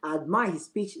business. I admire his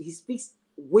speech. He speaks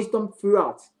wisdom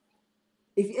throughout.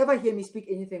 If you ever hear me speak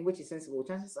anything which is sensible,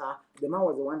 chances are the man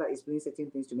was the one that explained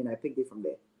certain things to me and I picked it from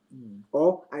there.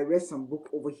 Or I read some book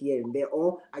over here and there,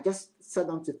 or I just sat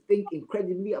down to think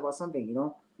incredibly about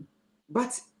something,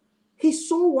 But he's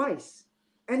so wise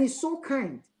and he's so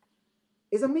kind.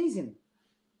 It's amazing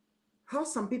how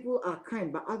some people are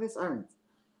kind but others aren't.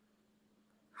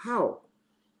 How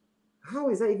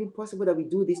is that even possible that we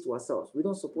do this to ourselves? We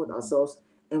don't support ourselves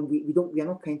and we are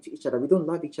not kind to each other. We don't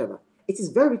love each other. It is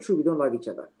very true we don't love each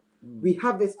other. We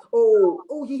have this,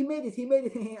 he made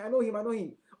it. I know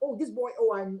him. Oh, this boy,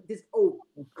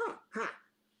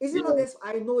 Is it not this?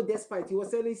 I know despite he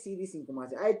was selling CDs in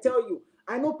Kumasi. I tell you,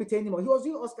 I know Peter Enimil. He was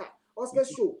doing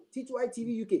Oscar's show, T2I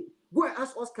TV UK. Go and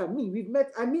ask Oscar.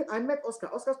 I met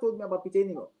Oscar. Oscar told me about Peter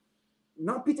Enimil.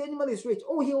 Now Peter Enimil is rich.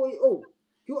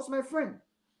 He was my friend.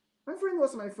 My friend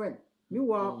was my friend.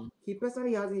 Meanwhile, he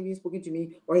personally hasn't even spoken to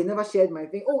me or he never shared my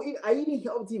thing. I even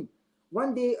helped him.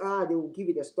 One day, they will give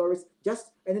you the stories and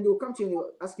then they will come to you and they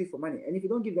will ask you for money. And if you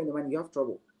don't give them the money, you have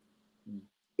trouble.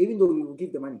 Even though you will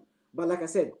give the money. But like I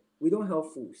said, we don't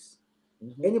help fools.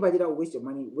 Anybody that will waste your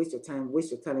money, waste your time,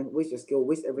 waste your talent, waste your skill,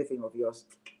 waste everything of yours,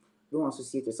 don't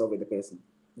associate yourself with the person.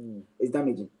 It's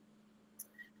damaging.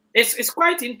 It's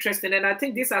quite interesting, and I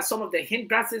think these are some of the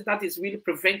hindrances that is really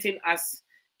preventing us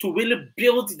to really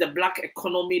build the Black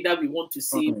economy that we want to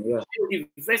see,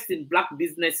 invest in Black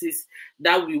businesses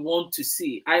that we want to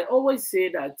see. I always say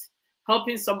that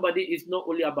helping somebody is not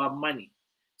only about money.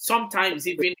 Sometimes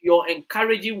even your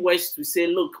encouraging words to say,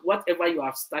 look, whatever you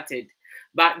have started.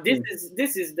 But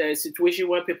this is the situation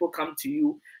where people come to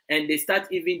you and they start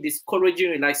even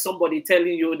discouraging you, like somebody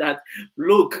telling you that,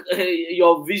 look,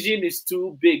 your vision is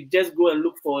too big. Just go and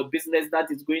look for a business that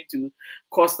is going to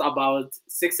cost about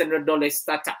 $600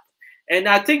 startup. And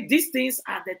I think these things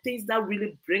are the things that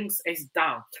really brings us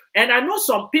down. And I know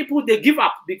some people, they give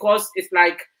up because it's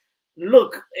like,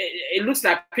 look, it looks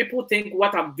like people think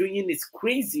what I'm doing is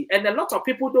crazy. And a lot of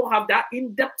people don't have that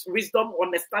in-depth wisdom,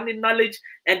 understanding, knowledge,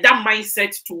 and that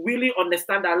mindset to really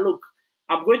understand that, look,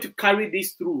 I'm going to carry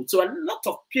this through. So a lot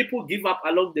of people give up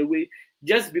along the way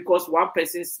just because one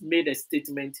person's made a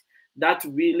statement that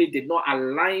really did not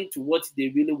align to what they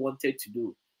really wanted to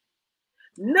do.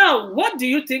 Now, what do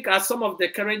you think are some of the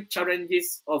current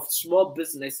challenges of small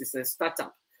businesses and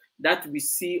startups that we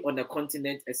see on the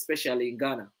continent, especially in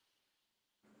Ghana?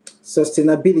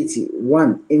 Sustainability,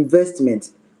 1,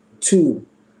 investment, 2,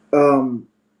 growth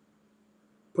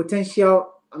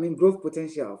potential,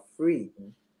 3,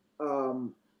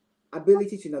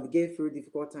 ability to navigate through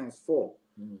difficult times, 4.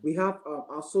 We have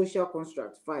our social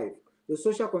construct, 5. The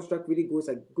social construct really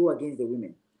go against the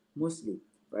women, mostly,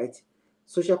 right?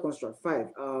 Social construct, 5.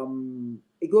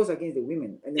 It goes against the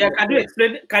women. And then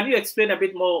can you explain a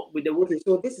bit more with the women? Okay,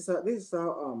 so this is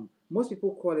how most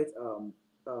people call it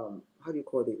how do you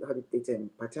call it? How do they term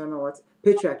paternal what?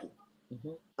 Patriarchy.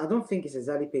 I don't think it's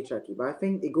exactly patriarchy, but I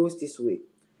think it goes this way: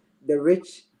 the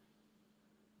rich,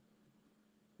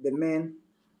 the men,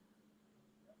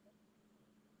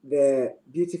 the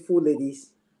beautiful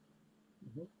ladies,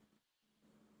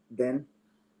 then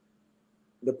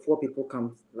the poor people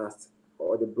come last,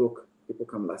 or the broke people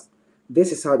come last.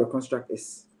 This is how the construct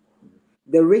is.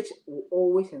 The rich will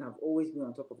always and have always been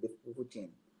on top of the food chain,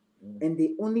 and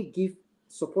they only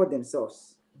support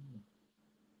themselves.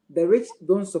 The rich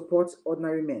don't support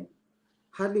ordinary men.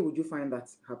 Hardly would you find that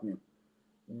happening.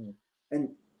 And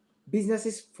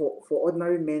businesses for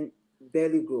ordinary men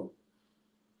barely grow.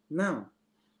 Now,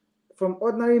 from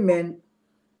ordinary men,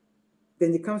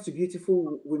 then it comes to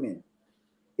beautiful women.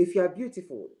 If you are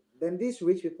beautiful, then these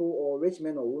rich people or rich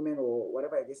men or women or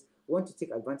whatever it is want to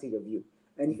take advantage of you.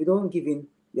 And if you don't give in,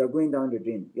 you are going down the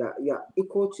drain. You are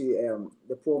equal to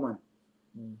the poor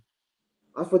man.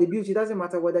 As for the beauty, it doesn't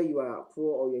matter whether you are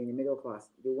poor or you're in the middle class.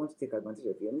 They want to take advantage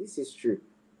of you, and this is true.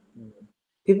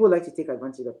 People like to take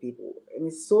advantage of people, and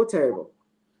it's so terrible.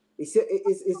 It's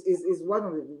one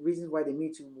of the reasons why the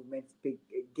Me Too movement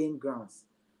gained grounds.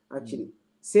 Actually,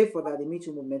 save for that, the Me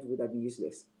Too movement would have been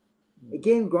useless. It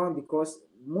gained ground because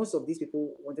most of these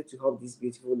people wanted to help these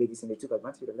beautiful ladies, and they took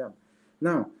advantage of them.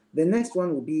 Now, the next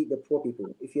one will be the poor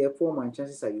people. If you're a poor man,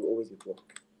 chances are you'll always be poor.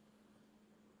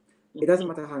 It doesn't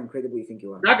matter how incredible you think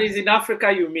you are. That is in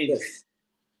Africa, you mean? Yes,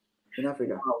 in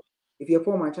Africa. Wow. If you're a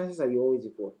poor man, chances are you'll always be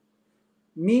poor.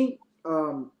 Me,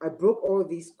 I broke all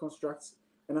these constructs,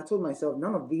 and I told myself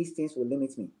none of these things will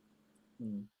limit me.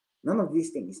 None of these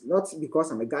things. Not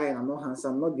because I'm a guy and I'm not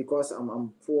handsome, not because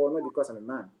I'm poor, not because I'm a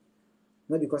man,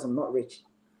 not because I'm not rich.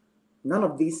 None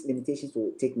of these limitations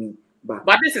will take me back.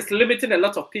 But this is limiting a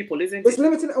lot of people, isn't it? It's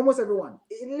limiting almost everyone.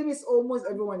 It limits almost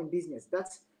everyone in business that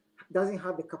doesn't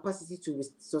have the capacity to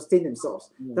sustain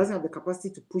themselves, doesn't have the capacity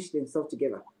to push themselves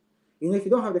together. You know, if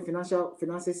you don't have the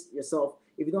finances yourself,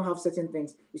 if you don't have certain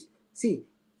things, see,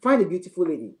 find a beautiful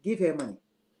lady, give her money,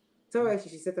 tell her she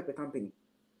should set up a company.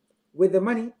 With the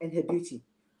money and her beauty,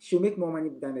 she'll make more money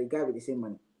than a guy with the same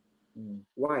money.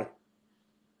 Why?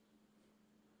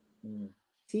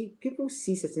 See, people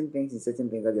see certain things and certain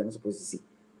things that they're not supposed to see.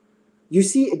 You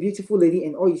see a beautiful lady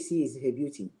and all you see is her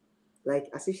beauty, like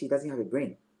as if she doesn't have a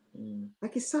brain.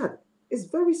 Like, it's sad. It's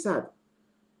very sad.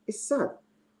 It's sad.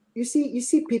 You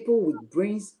see people with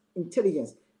brains,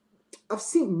 intelligence. I've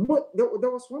seen more. There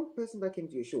was one person that came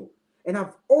to your show, and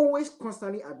I've always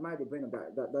constantly admired the brain of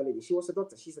that lady. She was a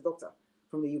doctor. She's a doctor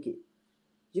from the UK.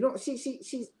 You know, she's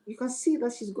you can see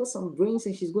that she's got some brains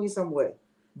and she's going somewhere.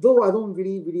 Though I don't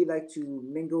really like to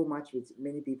mingle much with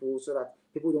many people so that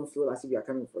people don't feel as if you are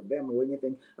coming for them or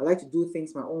anything. I like to do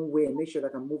things my own way and make sure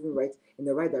that I'm moving right in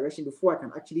the right direction before I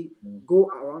can actually go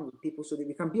around with people so that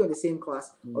we can be on the same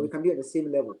class or we can be on the same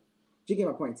level. Do you get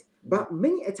my point? But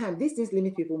many a time, these things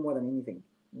limit people more than anything.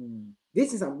 These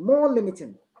things are more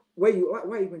limiting. Where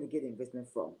are you going to get the investment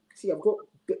from? See, I've got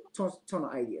ton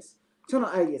of ideas.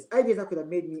 Ideas that could have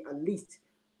made me at least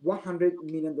 $100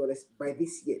 million by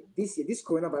this year. This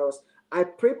coronavirus, I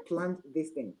pre-planned this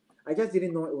thing. I just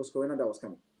didn't know it was corona that was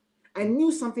coming. I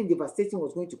knew something devastating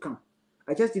was going to come.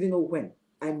 I just didn't know when.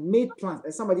 I made plans,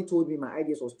 and somebody told me my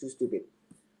ideas was too stupid,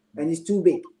 and it's too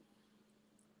big.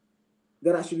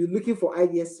 That I should be looking for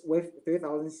ideas worth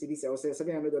 3,000 cedis or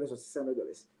 $700 or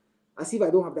 $600. As if I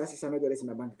don't have that $600 in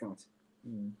my bank account.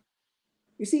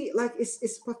 You see, like,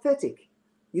 it's pathetic.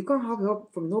 You can't have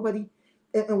help from nobody.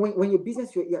 And when your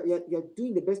business, you're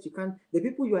doing the best you can. The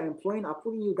people you are employing are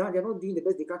pulling you down. They're not doing the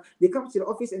best they can. They come to the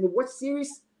office and they watch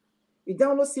series. You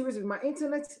download series with my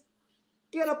internet.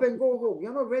 Get up and go home.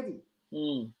 You're not ready.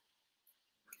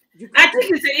 I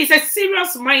think it's a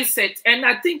serious mindset, and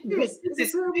I think this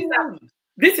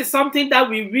is something that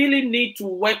we really need to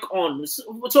work on.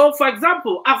 So, for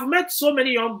example, I've met so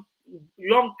many young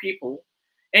people,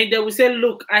 and they will say,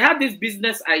 "Look, I have this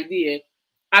business idea.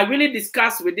 I really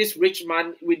discussed with this rich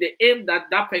man with the aim that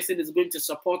that person is going to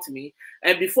support me.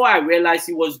 And before I realized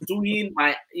he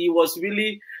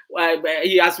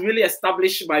has really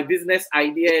established my business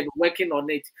idea and working on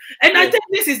it. And I think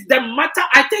this is the matter.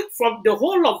 I think from the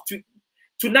whole of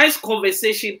tonight's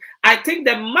conversation, I think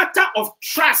the matter of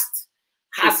trust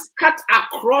has cut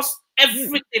across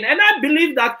everything. And I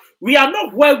believe that we are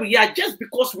not where we are just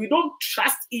because we don't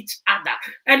trust each other.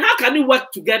 And how can we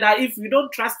work together if we don't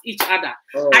trust each other?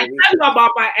 I tell you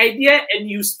about my idea and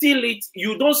you steal it,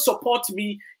 you don't support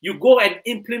me, you go and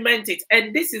implement it.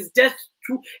 And this is just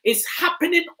true. It's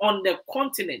happening on the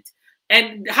continent.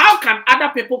 And how can other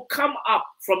people come up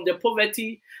from the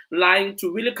poverty line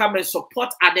to really come and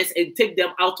support others and take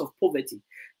them out of poverty?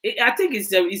 I think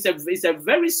it's a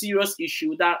very serious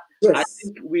issue that I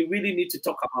think we really need to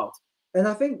talk about. And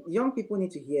I think young people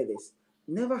need to hear this.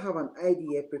 Never have an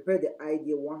idea, prepare the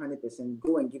idea 100%,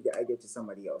 go and give the idea to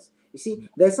somebody else. You see,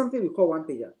 there's something we call one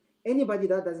pager. Anybody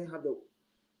that doesn't have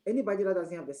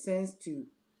the sense to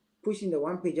push in the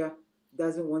one pager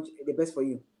doesn't want the best for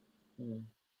you.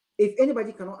 If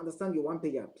anybody cannot understand your one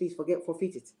pager, please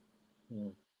forfeit it.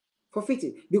 Forfeit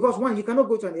it. Because one, you cannot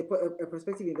go to a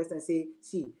prospective investor and say,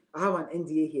 see, I have an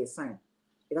NDA here, sign.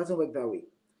 It doesn't work that way.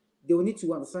 They will need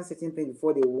to understand certain things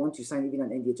before they want to sign even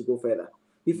an NDA to go further.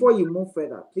 Before you move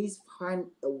further, please find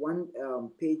a one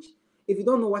page. If you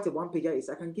don't know what a one pager is,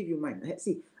 I can give you mine.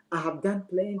 See, I have done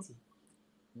plenty.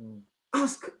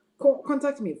 Ask,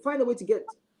 contact me, find a way to get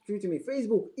through to me.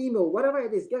 Facebook, email, whatever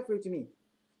it is, get through to me.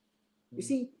 You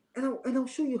see, and I'll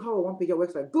show you how a one pager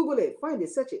works. Like Google it, find it,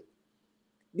 search it.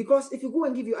 Because if you go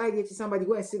and give your idea to somebody,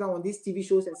 go and sit down on these TV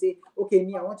shows and say, okay,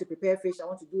 me, I want to prepare fish, I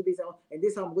want to do this, and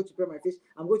this is how I'm going to prepare my fish.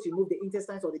 I'm going to remove the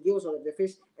intestines or the gills of the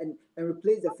fish and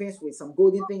replace the fins with some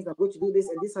golden things. I'm going to do this,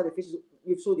 and this is how the fish is.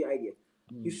 You've sold the idea.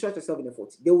 You shot yourself in the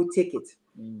foot. They will take it.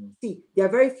 See, there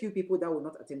are very few people that will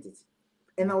not attempt it.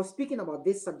 And I was speaking about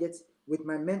this subject with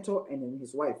my mentor and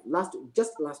his wife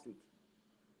just last week.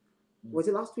 Was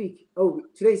it last week? Oh,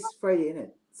 today's Friday, isn't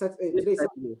it? Today's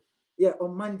Saturday. Yeah,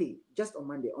 on Monday,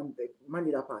 on the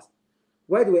Monday that passed.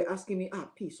 Why they were asking me,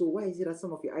 P, so why is it that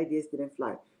some of your ideas didn't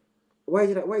fly? Why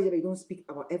is it that you don't speak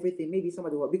about everything? Maybe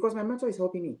somebody will. Because my mentor is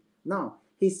helping me. Now,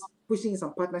 he's pushing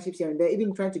some partnerships here and there,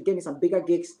 even trying to get me some bigger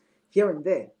gigs here and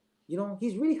there. You know,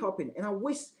 he's really helping. And I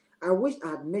wish I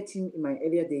had met him in my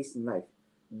earlier days in life.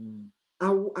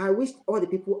 I wish all the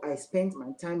people I spent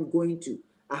my time going to,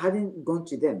 I hadn't gone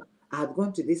to them. I had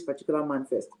gone to this particular man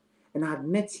first. And I had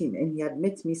met him, and he had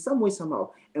met me some way, somehow,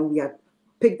 and we had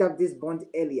picked up this bond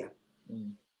earlier.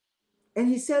 And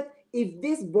he said, if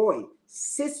this boy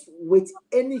sits with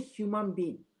any human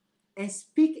being and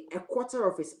speak a quarter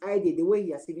of his idea the way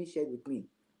he has even shared with me,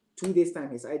 2 days time,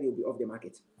 his idea will be off the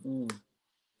market.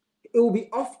 It will be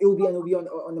off. It will be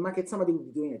on the market. Somebody will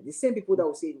be doing it. The same people that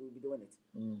will say will be doing it.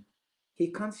 He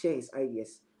can't share his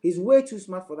ideas. He's way too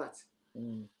smart for that.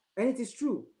 And it is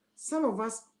true. Some of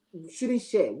us shouldn't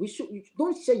share.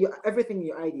 Don't share everything in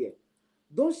your idea.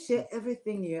 Don't share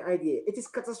everything in your idea. It is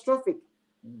catastrophic.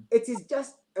 It is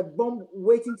just a bomb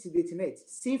waiting to detonate.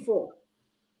 C4.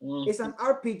 It's an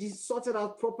RPG sorted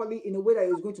out properly in a way that it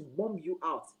is going to bomb you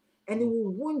out. And it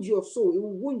will wound your soul. It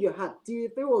will wound your heart.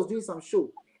 TV3 was doing some show,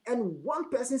 and one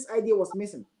person's idea was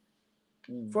missing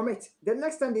from it. The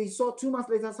next time they saw 2 months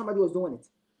later, somebody was doing it.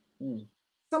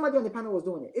 Somebody on the panel was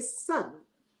doing it. It's sad.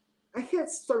 I heard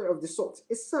story of the sort.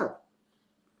 It's sad.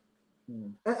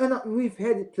 And we've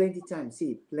heard it plenty times.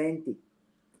 See, plenty.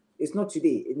 It's not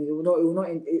today. It will not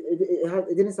end.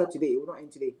 It didn't start today. It will not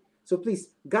end today. So please,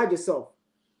 guard yourself.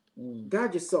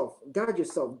 Guard yourself. Guard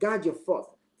yourself. Guard your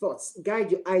thoughts.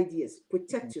 Guide your ideas.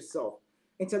 Protect yourself.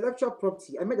 Intellectual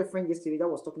property. I met a friend yesterday that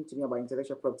was talking to me about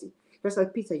intellectual property. He was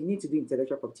like, Peter, you need to do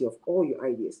intellectual property of all your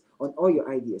ideas, on all your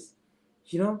ideas.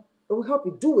 You know, it will help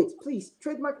you. Do it, please.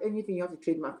 Trademark anything you have to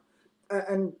trademark.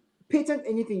 And patent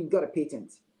anything you got to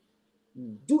patent.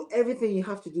 Do everything you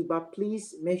have to do, but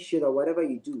please make sure that whatever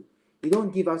you do, you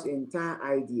don't give us your entire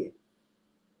idea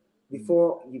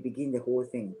before you begin the whole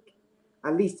thing.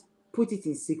 At least put it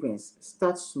in sequence.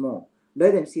 Start small.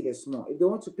 Let them see the small. If they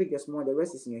want to pick the small, the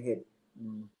rest is in your head.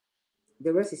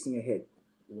 The rest is in your head.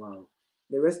 Wow.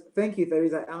 The rest. Thank you,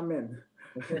 Theresa. Amen.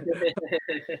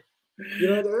 You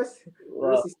know the rest. The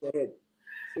rest is in your head.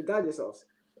 So guard yourselves.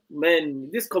 Man,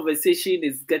 this conversation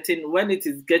is getting more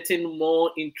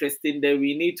interesting, then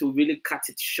we need to really cut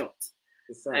it short.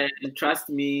 And trust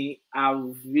me,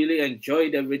 I've really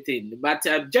enjoyed everything. But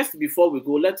just before we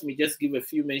go, let me just give a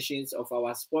few mentions of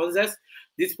our sponsors.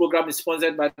 This program is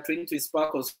sponsored by Training to Inspire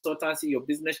Consultancy, your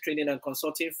business training and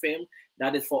consulting firm.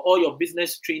 That is for all your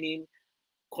business training,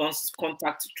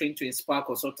 contact Training to Inspire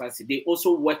Consultancy. They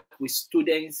also work with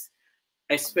students,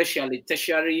 especially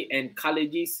tertiary and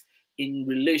colleges, in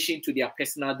relation to their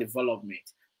personal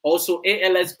development. Also,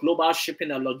 ALS Global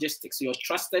Shipping and Logistics, your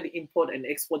trusted import and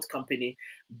export company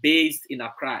based in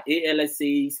Accra. ALS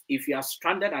says, if you are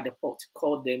stranded at the port,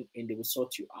 call them and they will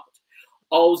sort you out.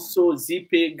 Also,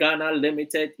 ZPay Ghana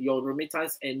Limited, your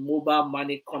remittance and mobile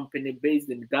money company based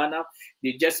in Ghana.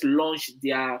 They just launched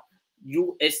their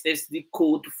USSD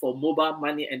code for mobile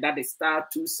money, and that is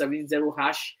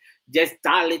 *270#. Just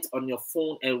dial it on your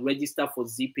phone and register for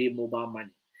ZPay mobile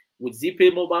money. With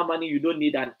ZPay mobile money, you don't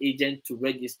need an agent to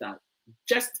register.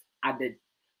 Just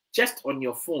on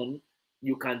your phone,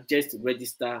 you can just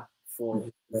register for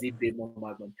ZPay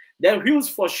mobile money. Then Wheels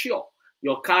for Sure,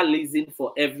 your car leasing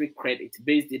for every credit,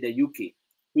 based in the UK.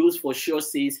 Wheels for Sure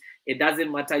says it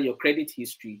doesn't matter your credit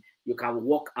history, you can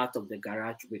walk out of the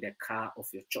garage with a car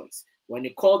of your choice. When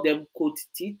you call them, quote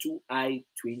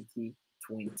T2I2020.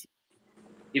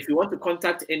 If you want to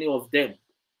contact any of them,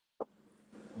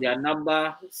 their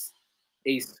number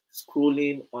is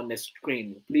scrolling on the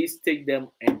screen. Please take them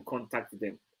and contact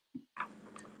them.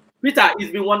 Peter,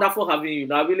 it's been wonderful having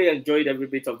you. I really enjoyed every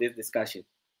bit of this discussion.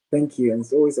 Thank you, and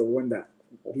it's always a wonder.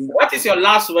 What is your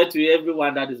last word to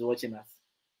everyone that is watching us?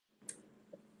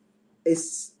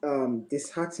 It's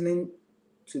disheartening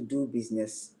to do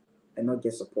business and not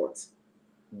get support.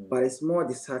 But it's more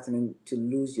disheartening to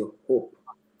lose your hope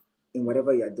in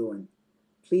whatever you're doing.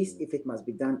 Please, if it must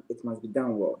be done, it must be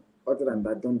done well. Other than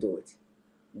that, don't do it.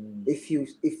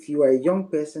 If you are a young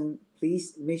person,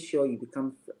 please make sure you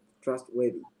become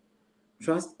trustworthy.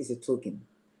 Trust is a token.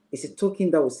 It's a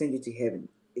token that will send you to heaven.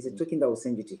 It's a token that will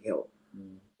send you to hell.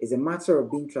 It's a matter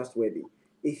of being trustworthy.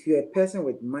 If you're a person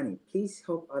with money, please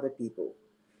help other people.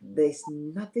 There's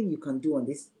nothing you can do on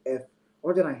this earth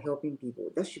other than helping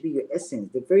people. That should be your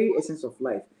essence, the very essence of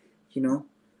life, you know.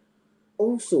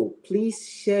 Also, please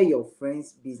share your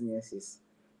friends' businesses.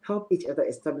 Help each other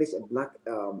establish a black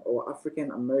or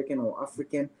African American or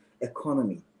African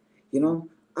economy. You know,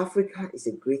 Africa is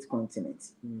a great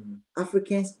continent.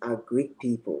 Africans are great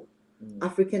people.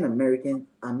 African Americans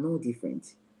are no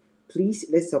different. Please,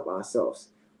 let's help ourselves.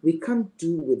 We can't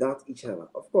do without each other.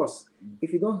 Of course,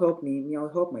 if you don't help me, I'll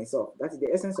help myself. That's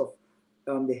the essence of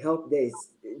the help. There is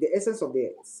the essence of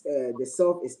the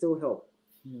self is still help.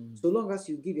 So long as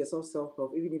you give yourself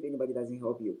self-help, even if anybody doesn't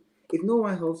help you. If no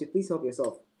one helps you, please help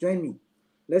yourself. Join me.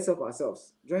 Let's help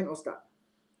ourselves. Join Oscar.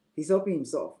 He's helping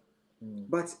himself.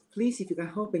 But please, if you can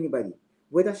help anybody,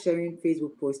 whether sharing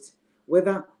Facebook posts,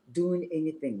 whether doing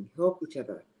anything, help each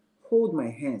other. Hold my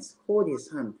hands, hold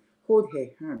his hand, hold her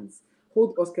hands,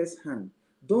 hold Oscar's hand.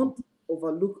 Don't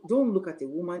look at a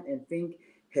woman and think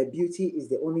her beauty is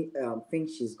the only thing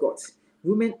she's got.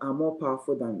 Women are more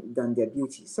powerful than their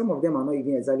beauty. Some of them are not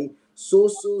even exactly so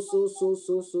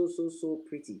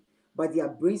pretty, but their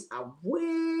brains are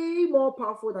way more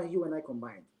powerful than you and I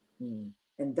combined.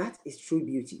 And that is true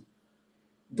beauty.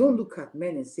 Don't look at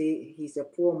men and say he's a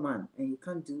poor man and you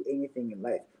can't do anything in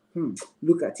life.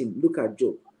 Look at him. Look at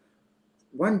Job.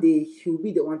 One day he'll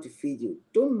be the one to feed you.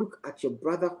 Don't look at your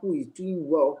brother who is doing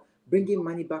well, bringing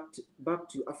money back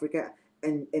to Africa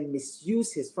and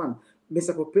misuse his fund.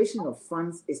 Misappropriation of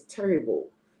funds is terrible.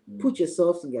 Put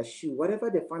yourselves in their shoe. Whatever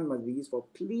the fund must be used for,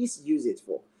 please use it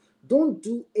for. Don't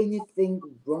do anything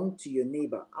wrong to your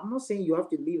neighbor. I'm not saying you have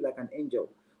to live like an angel.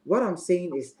 What I'm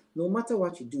saying is, no matter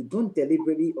what you do, don't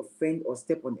deliberately offend or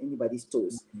step on anybody's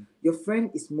toes. Your friend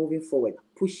is moving forward.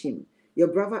 Push him. Your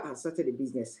brother has started a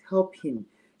business. Help him.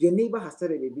 Your neighbor has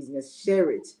started a business. Share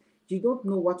it. You don't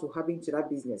know what will happen to that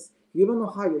business. You don't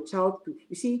know how your child...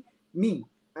 You see, me,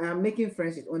 I am making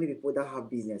friends with only people that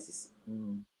have businesses.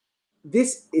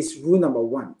 This is rule number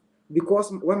one.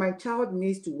 Because when my child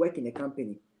needs to work in a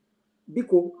company,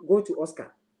 Biko, go to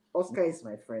Oscar. Oscar is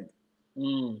my friend.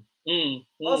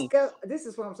 Oscar, this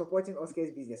is why I'm supporting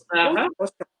Oscar's business. Go to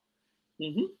Oscar.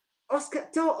 Oscar,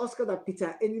 tell Oscar that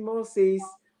Peter Enimil says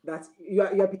that you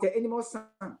are Peter Enimil's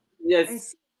son. Yes. And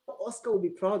see, Oscar will be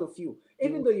proud of you,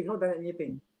 even though you've not done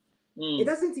anything. It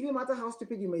doesn't even matter how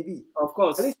stupid you may be. Of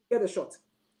course. At least you get a shot.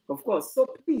 Of course. So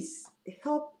please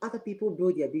help other people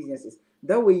build their businesses.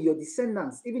 That way, your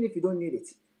descendants, even if you don't need it,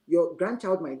 your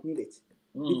grandchild might need it.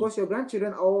 Because your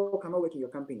grandchildren all cannot work in your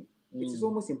company. It is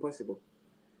almost impossible.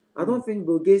 I don't think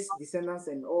Bill Gates' descendants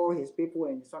and all his people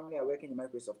and his family are working in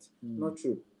Microsoft. Not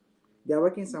true. They are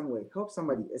working somewhere. Help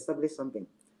somebody establish something.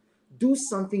 Do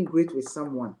something great with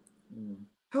someone.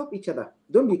 Help each other.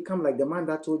 Don't become like the man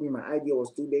that told me my idea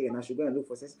was too big and I should go and look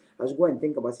for I should go and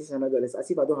think about $600 as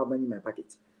if I don't have money in my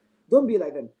pocket. Don't be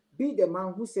like them. Be the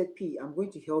man who said, P, I'm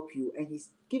going to help you. And he's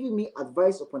giving me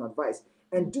advice upon advice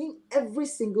and doing every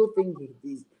single thing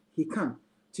he can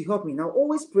to help me. Now,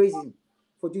 always praise him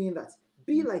for doing that.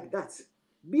 Be like that.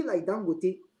 Be like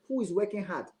Dangote, who is working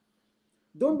hard.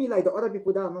 Don't be like the other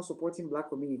people that are not supporting Black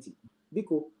community.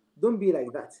 Biko, don't be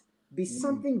like that. Be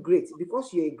something great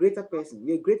because you're a greater person.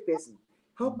 You're a great person.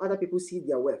 Help other people see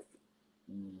their worth.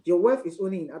 Your worth is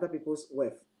only in other people's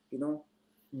worth, you know.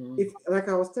 If, like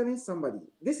I was telling somebody,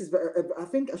 this is, I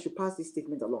think I should pass this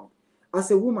statement along.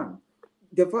 As a woman,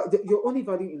 your only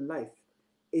value in life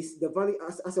is the value,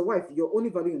 as a wife, your only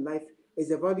value in life is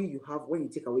the value you have when you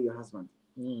take away your husband.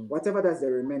 Whatever that's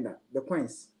the remainder, the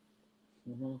coins.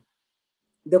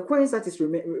 The coins that is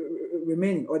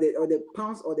remaining, or the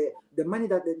pounds, or the money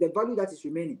that the value that is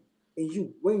remaining in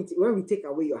you when we take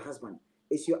away your husband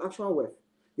is your actual worth.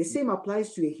 The same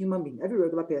applies to a human being, every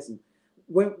regular person.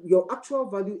 When your actual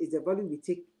value is the value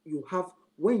you have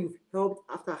when you've helped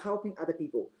after helping other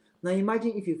people. Now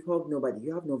imagine if you've helped nobody,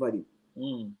 you have no value.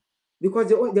 Because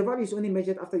the value is only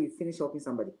measured after you finish helping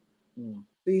somebody.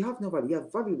 So you have no value, you are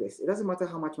valueless. It doesn't matter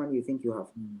how much money you think you have.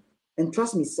 And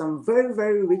trust me, some very,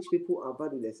 very rich people are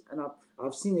valueless. And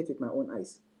I've seen it with my own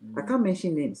eyes. I can't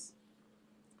mention names.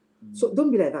 So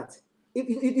don't be like that.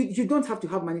 You don't have to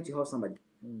have money to help somebody.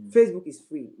 Facebook is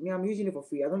free. I'm using it for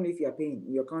free. I don't know if you are paying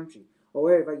in your country or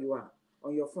wherever you are.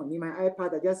 on your phone. In my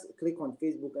iPad, I just click on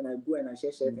Facebook and I go and I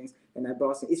share things and I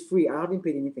browse. It's free. I haven't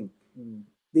paid anything.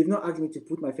 They've not asked me to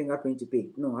put my fingerprint to pay.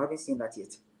 No, I haven't seen that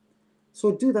yet.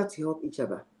 So do that to help each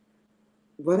other.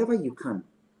 Whatever you can,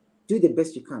 do the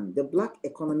best you can. The Black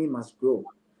economy must grow.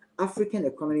 African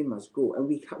economy must grow, and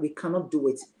we cannot do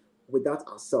it without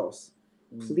ourselves.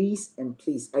 Please and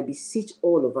please, I beseech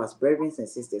all of us, brethren and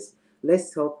sisters,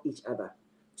 let's help each other.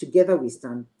 Together we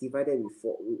stand, divided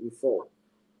we fall.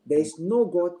 There is no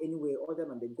God anywhere other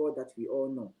than the God that we all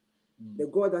know. The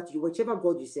God that whichever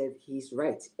God you serve, He is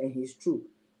right and He is true.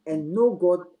 And no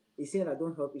God is saying that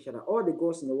don't help each other. All the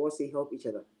gods in the world say help each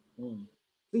other.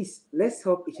 Please, let's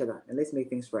help each other and let's make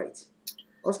things right.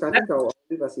 Oscar, I think I'll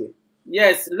leave us here.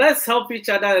 Yes, let's help each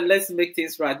other and let's make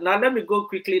things right. Now, let me go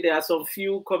quickly. There are some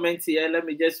few comments here. Let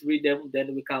me just read them,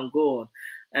 then we can go on.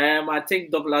 I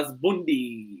think Douglas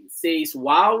Bundy says,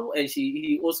 wow. And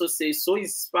he also says, so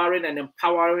inspiring and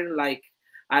empowering.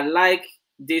 I like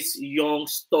this young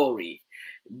story.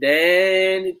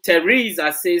 Then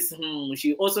Teresa says,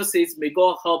 she also says, may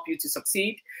God help you to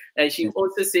succeed. And she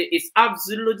also says, it's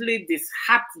absolutely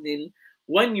disheartening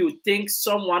when you think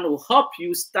someone will help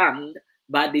you stand,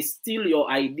 but they steal your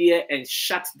idea and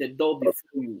shut the door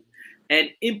before you. And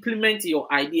implement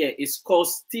your idea is called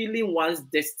stealing one's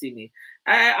destiny.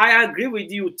 I agree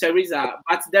with you, Teresa,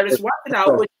 but there is one thing I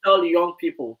always tell young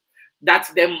people, that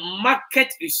the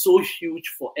market is so huge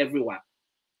for everyone.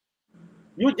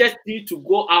 You just need to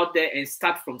go out there and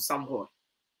start from somewhere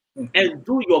and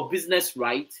do your business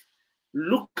right.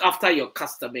 Look after your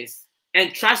customers.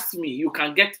 And trust me, you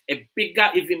can get a bigger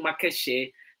even market share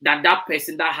than that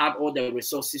person that had all the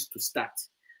resources to start.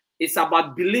 It's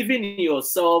about believing in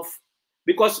yourself,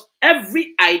 because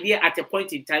every idea at a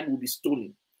point in time will be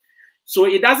stolen. So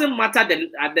it doesn't matter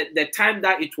the time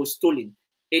that it was stolen.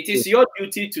 It is your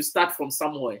duty to start from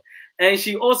somewhere. And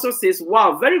she also says,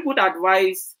 wow, very good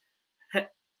advice.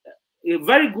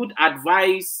 Very good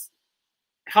advice.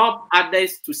 Help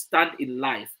others to stand in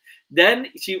life. Then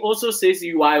she also says,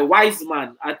 you are a wise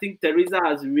man. I think Teresa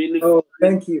has really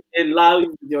thank you. allowed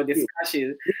your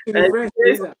discussion. He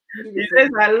says,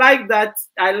 I like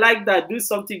that. Do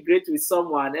something great with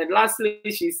someone. And lastly,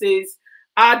 she says,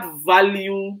 add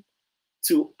value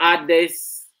to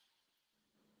others.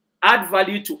 Add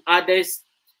value to others.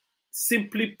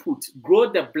 Simply put,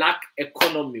 grow the Black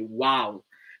economy. Wow.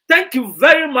 Thank you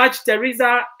very much,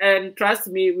 Teresa. And trust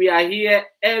me, we are here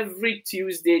every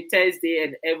Tuesday, Thursday,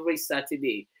 and every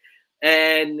Saturday.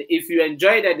 And if you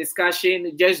enjoy the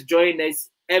discussion, just join us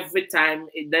every time.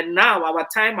 Then now our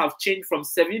time have changed from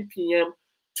 7 p.m.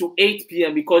 to 8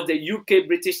 p.m. because the UK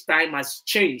British time has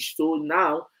changed. So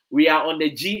now we are on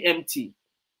the GMT.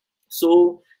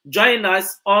 So join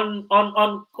us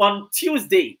on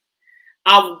Tuesday.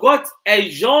 I've got a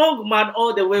young man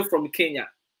all the way from Kenya.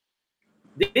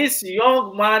 This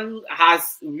young man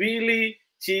has really,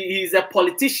 he's a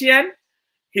politician.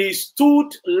 He stood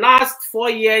last 4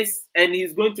 years and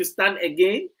he's going to stand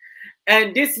again.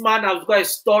 And this man has got a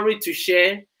story to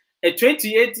share. A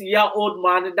 28-year-old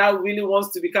man that really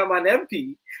wants to become an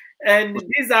MP. And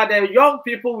these are the young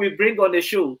people we bring on the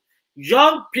show.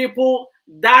 Young people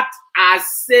that are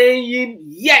saying,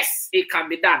 yes, it can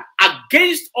be done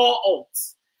against all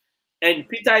odds. And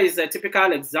Peter is a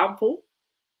typical example.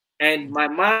 And my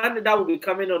man that will be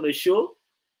coming on the show,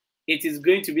 it is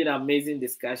going to be an amazing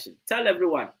discussion. Tell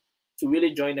everyone to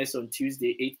really join us on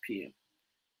Tuesday, 8 p.m.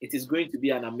 It is going to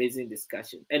be an amazing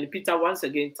discussion. And Peter, once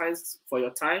again, thanks for your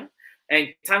time. And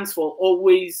thanks for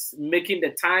always making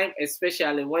the time,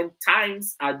 especially when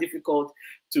times are difficult,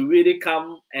 to really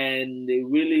come and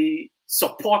really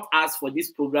support us for this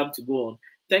program to go on.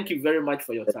 Thank you very much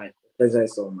for your time. Pleasure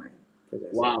is all mine.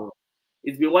 Wow.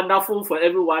 It's been wonderful for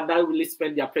everyone that really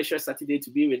spent their precious Saturday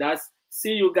to be with us.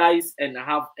 See you guys and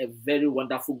have a very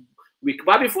wonderful week.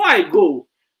 But before I go,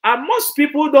 most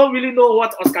people don't really know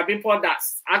what Oscar Bimpon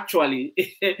does, actually.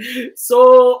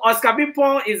 So Oscar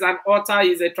Bimpon is an author.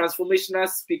 He's a transformational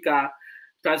speaker,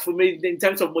 in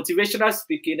terms of motivational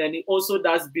speaking, and he also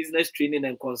does business training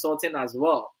and consulting as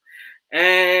well.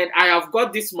 And I have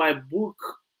got my book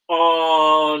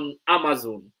on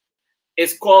Amazon.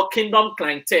 It's called Kingdom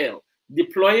Clientele: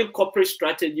 Deploying Corporate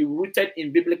Strategy Rooted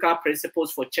in Biblical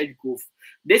Principles for Church Growth.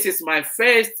 This is my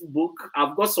first book.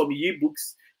 I've got some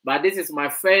e-books, but this is my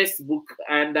first book.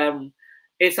 And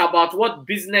it's about what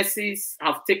businesses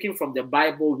have taken from the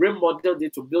Bible, remodeled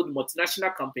it to build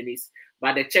multinational companies,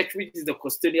 but the church, which is the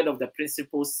custodian of the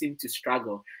principles, seem to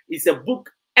struggle. It's a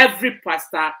book every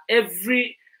pastor,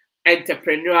 every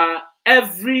entrepreneur,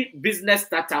 every business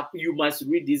startup, you must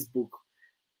read this book.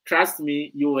 Trust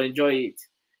me, you will enjoy it.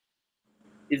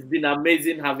 It's been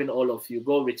amazing having all of you.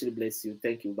 God richly bless you.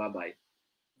 Thank you. Bye-bye.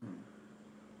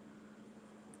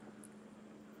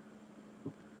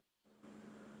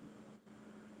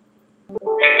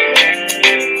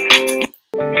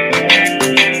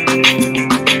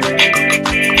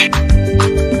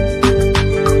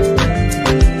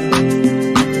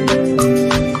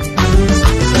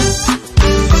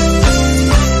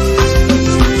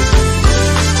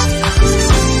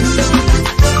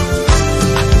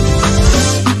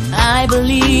 I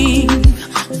believe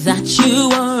that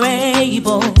you are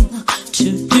able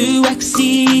to do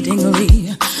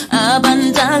exceedingly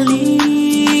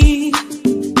abundantly,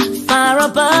 far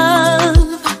above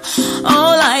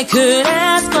all I could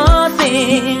ask or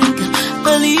think.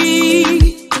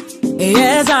 Believe,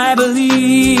 yes, I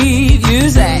believe. You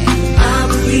say, I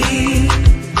believe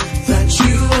that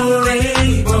you are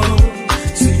able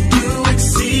to do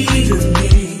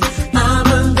exceedingly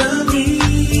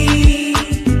abundantly,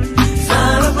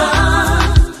 far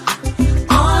above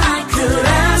all I could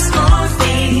ask or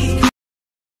think.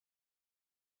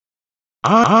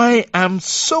 I am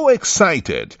so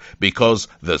excited because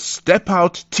the Step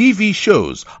Out TV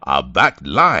shows are back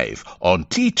live on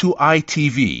T2I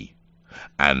TV.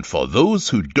 And for those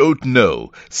who don't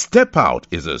know, Step Out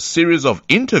is a series of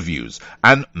interviews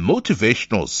and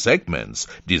motivational segments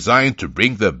designed to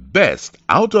bring the best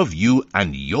out of you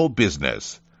and your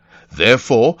business.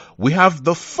 Therefore, we have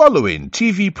the following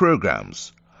TV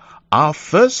programs. Our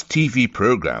first TV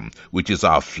program, which is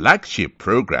our flagship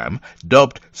program,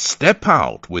 dubbed Step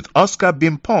Out with Oscar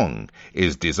Bimpong,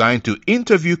 is designed to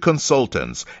interview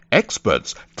consultants,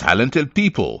 experts, talented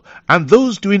people, and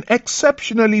those doing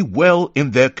exceptionally well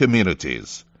in their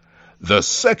communities. The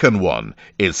second one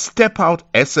is Step Out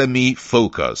SME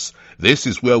Focus. This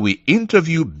is where we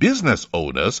interview business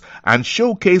owners and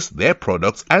showcase their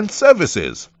products and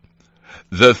services.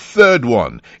 The third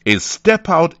one is Step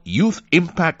Out Youth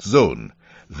Impact Zone.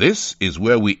 This is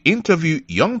where we interview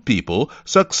young people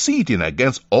succeeding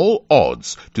against all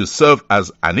odds to serve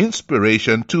as an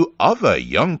inspiration to other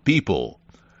young people.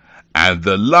 And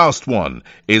the last one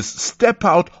is Step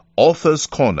Out Authors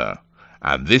Corner.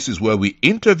 And this is where we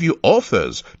interview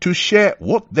authors to share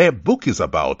what their book is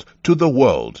about to the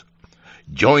world.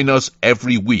 Join us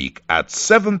every week at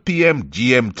 7 p.m.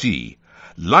 GMT.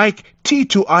 Like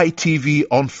T2I TV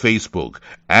on Facebook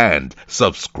and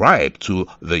subscribe to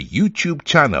the YouTube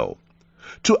channel.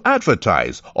 To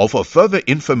advertise or for further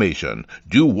information,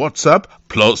 do WhatsApp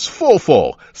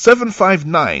 +44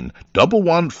 759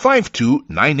 1152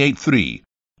 983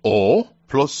 or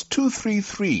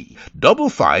 +233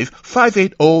 55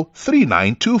 580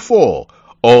 3924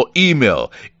 or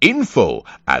email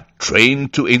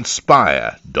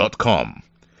info@traintoinspire.com.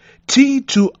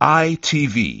 T2I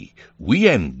TV. We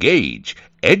engage,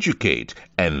 educate,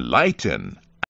 enlighten,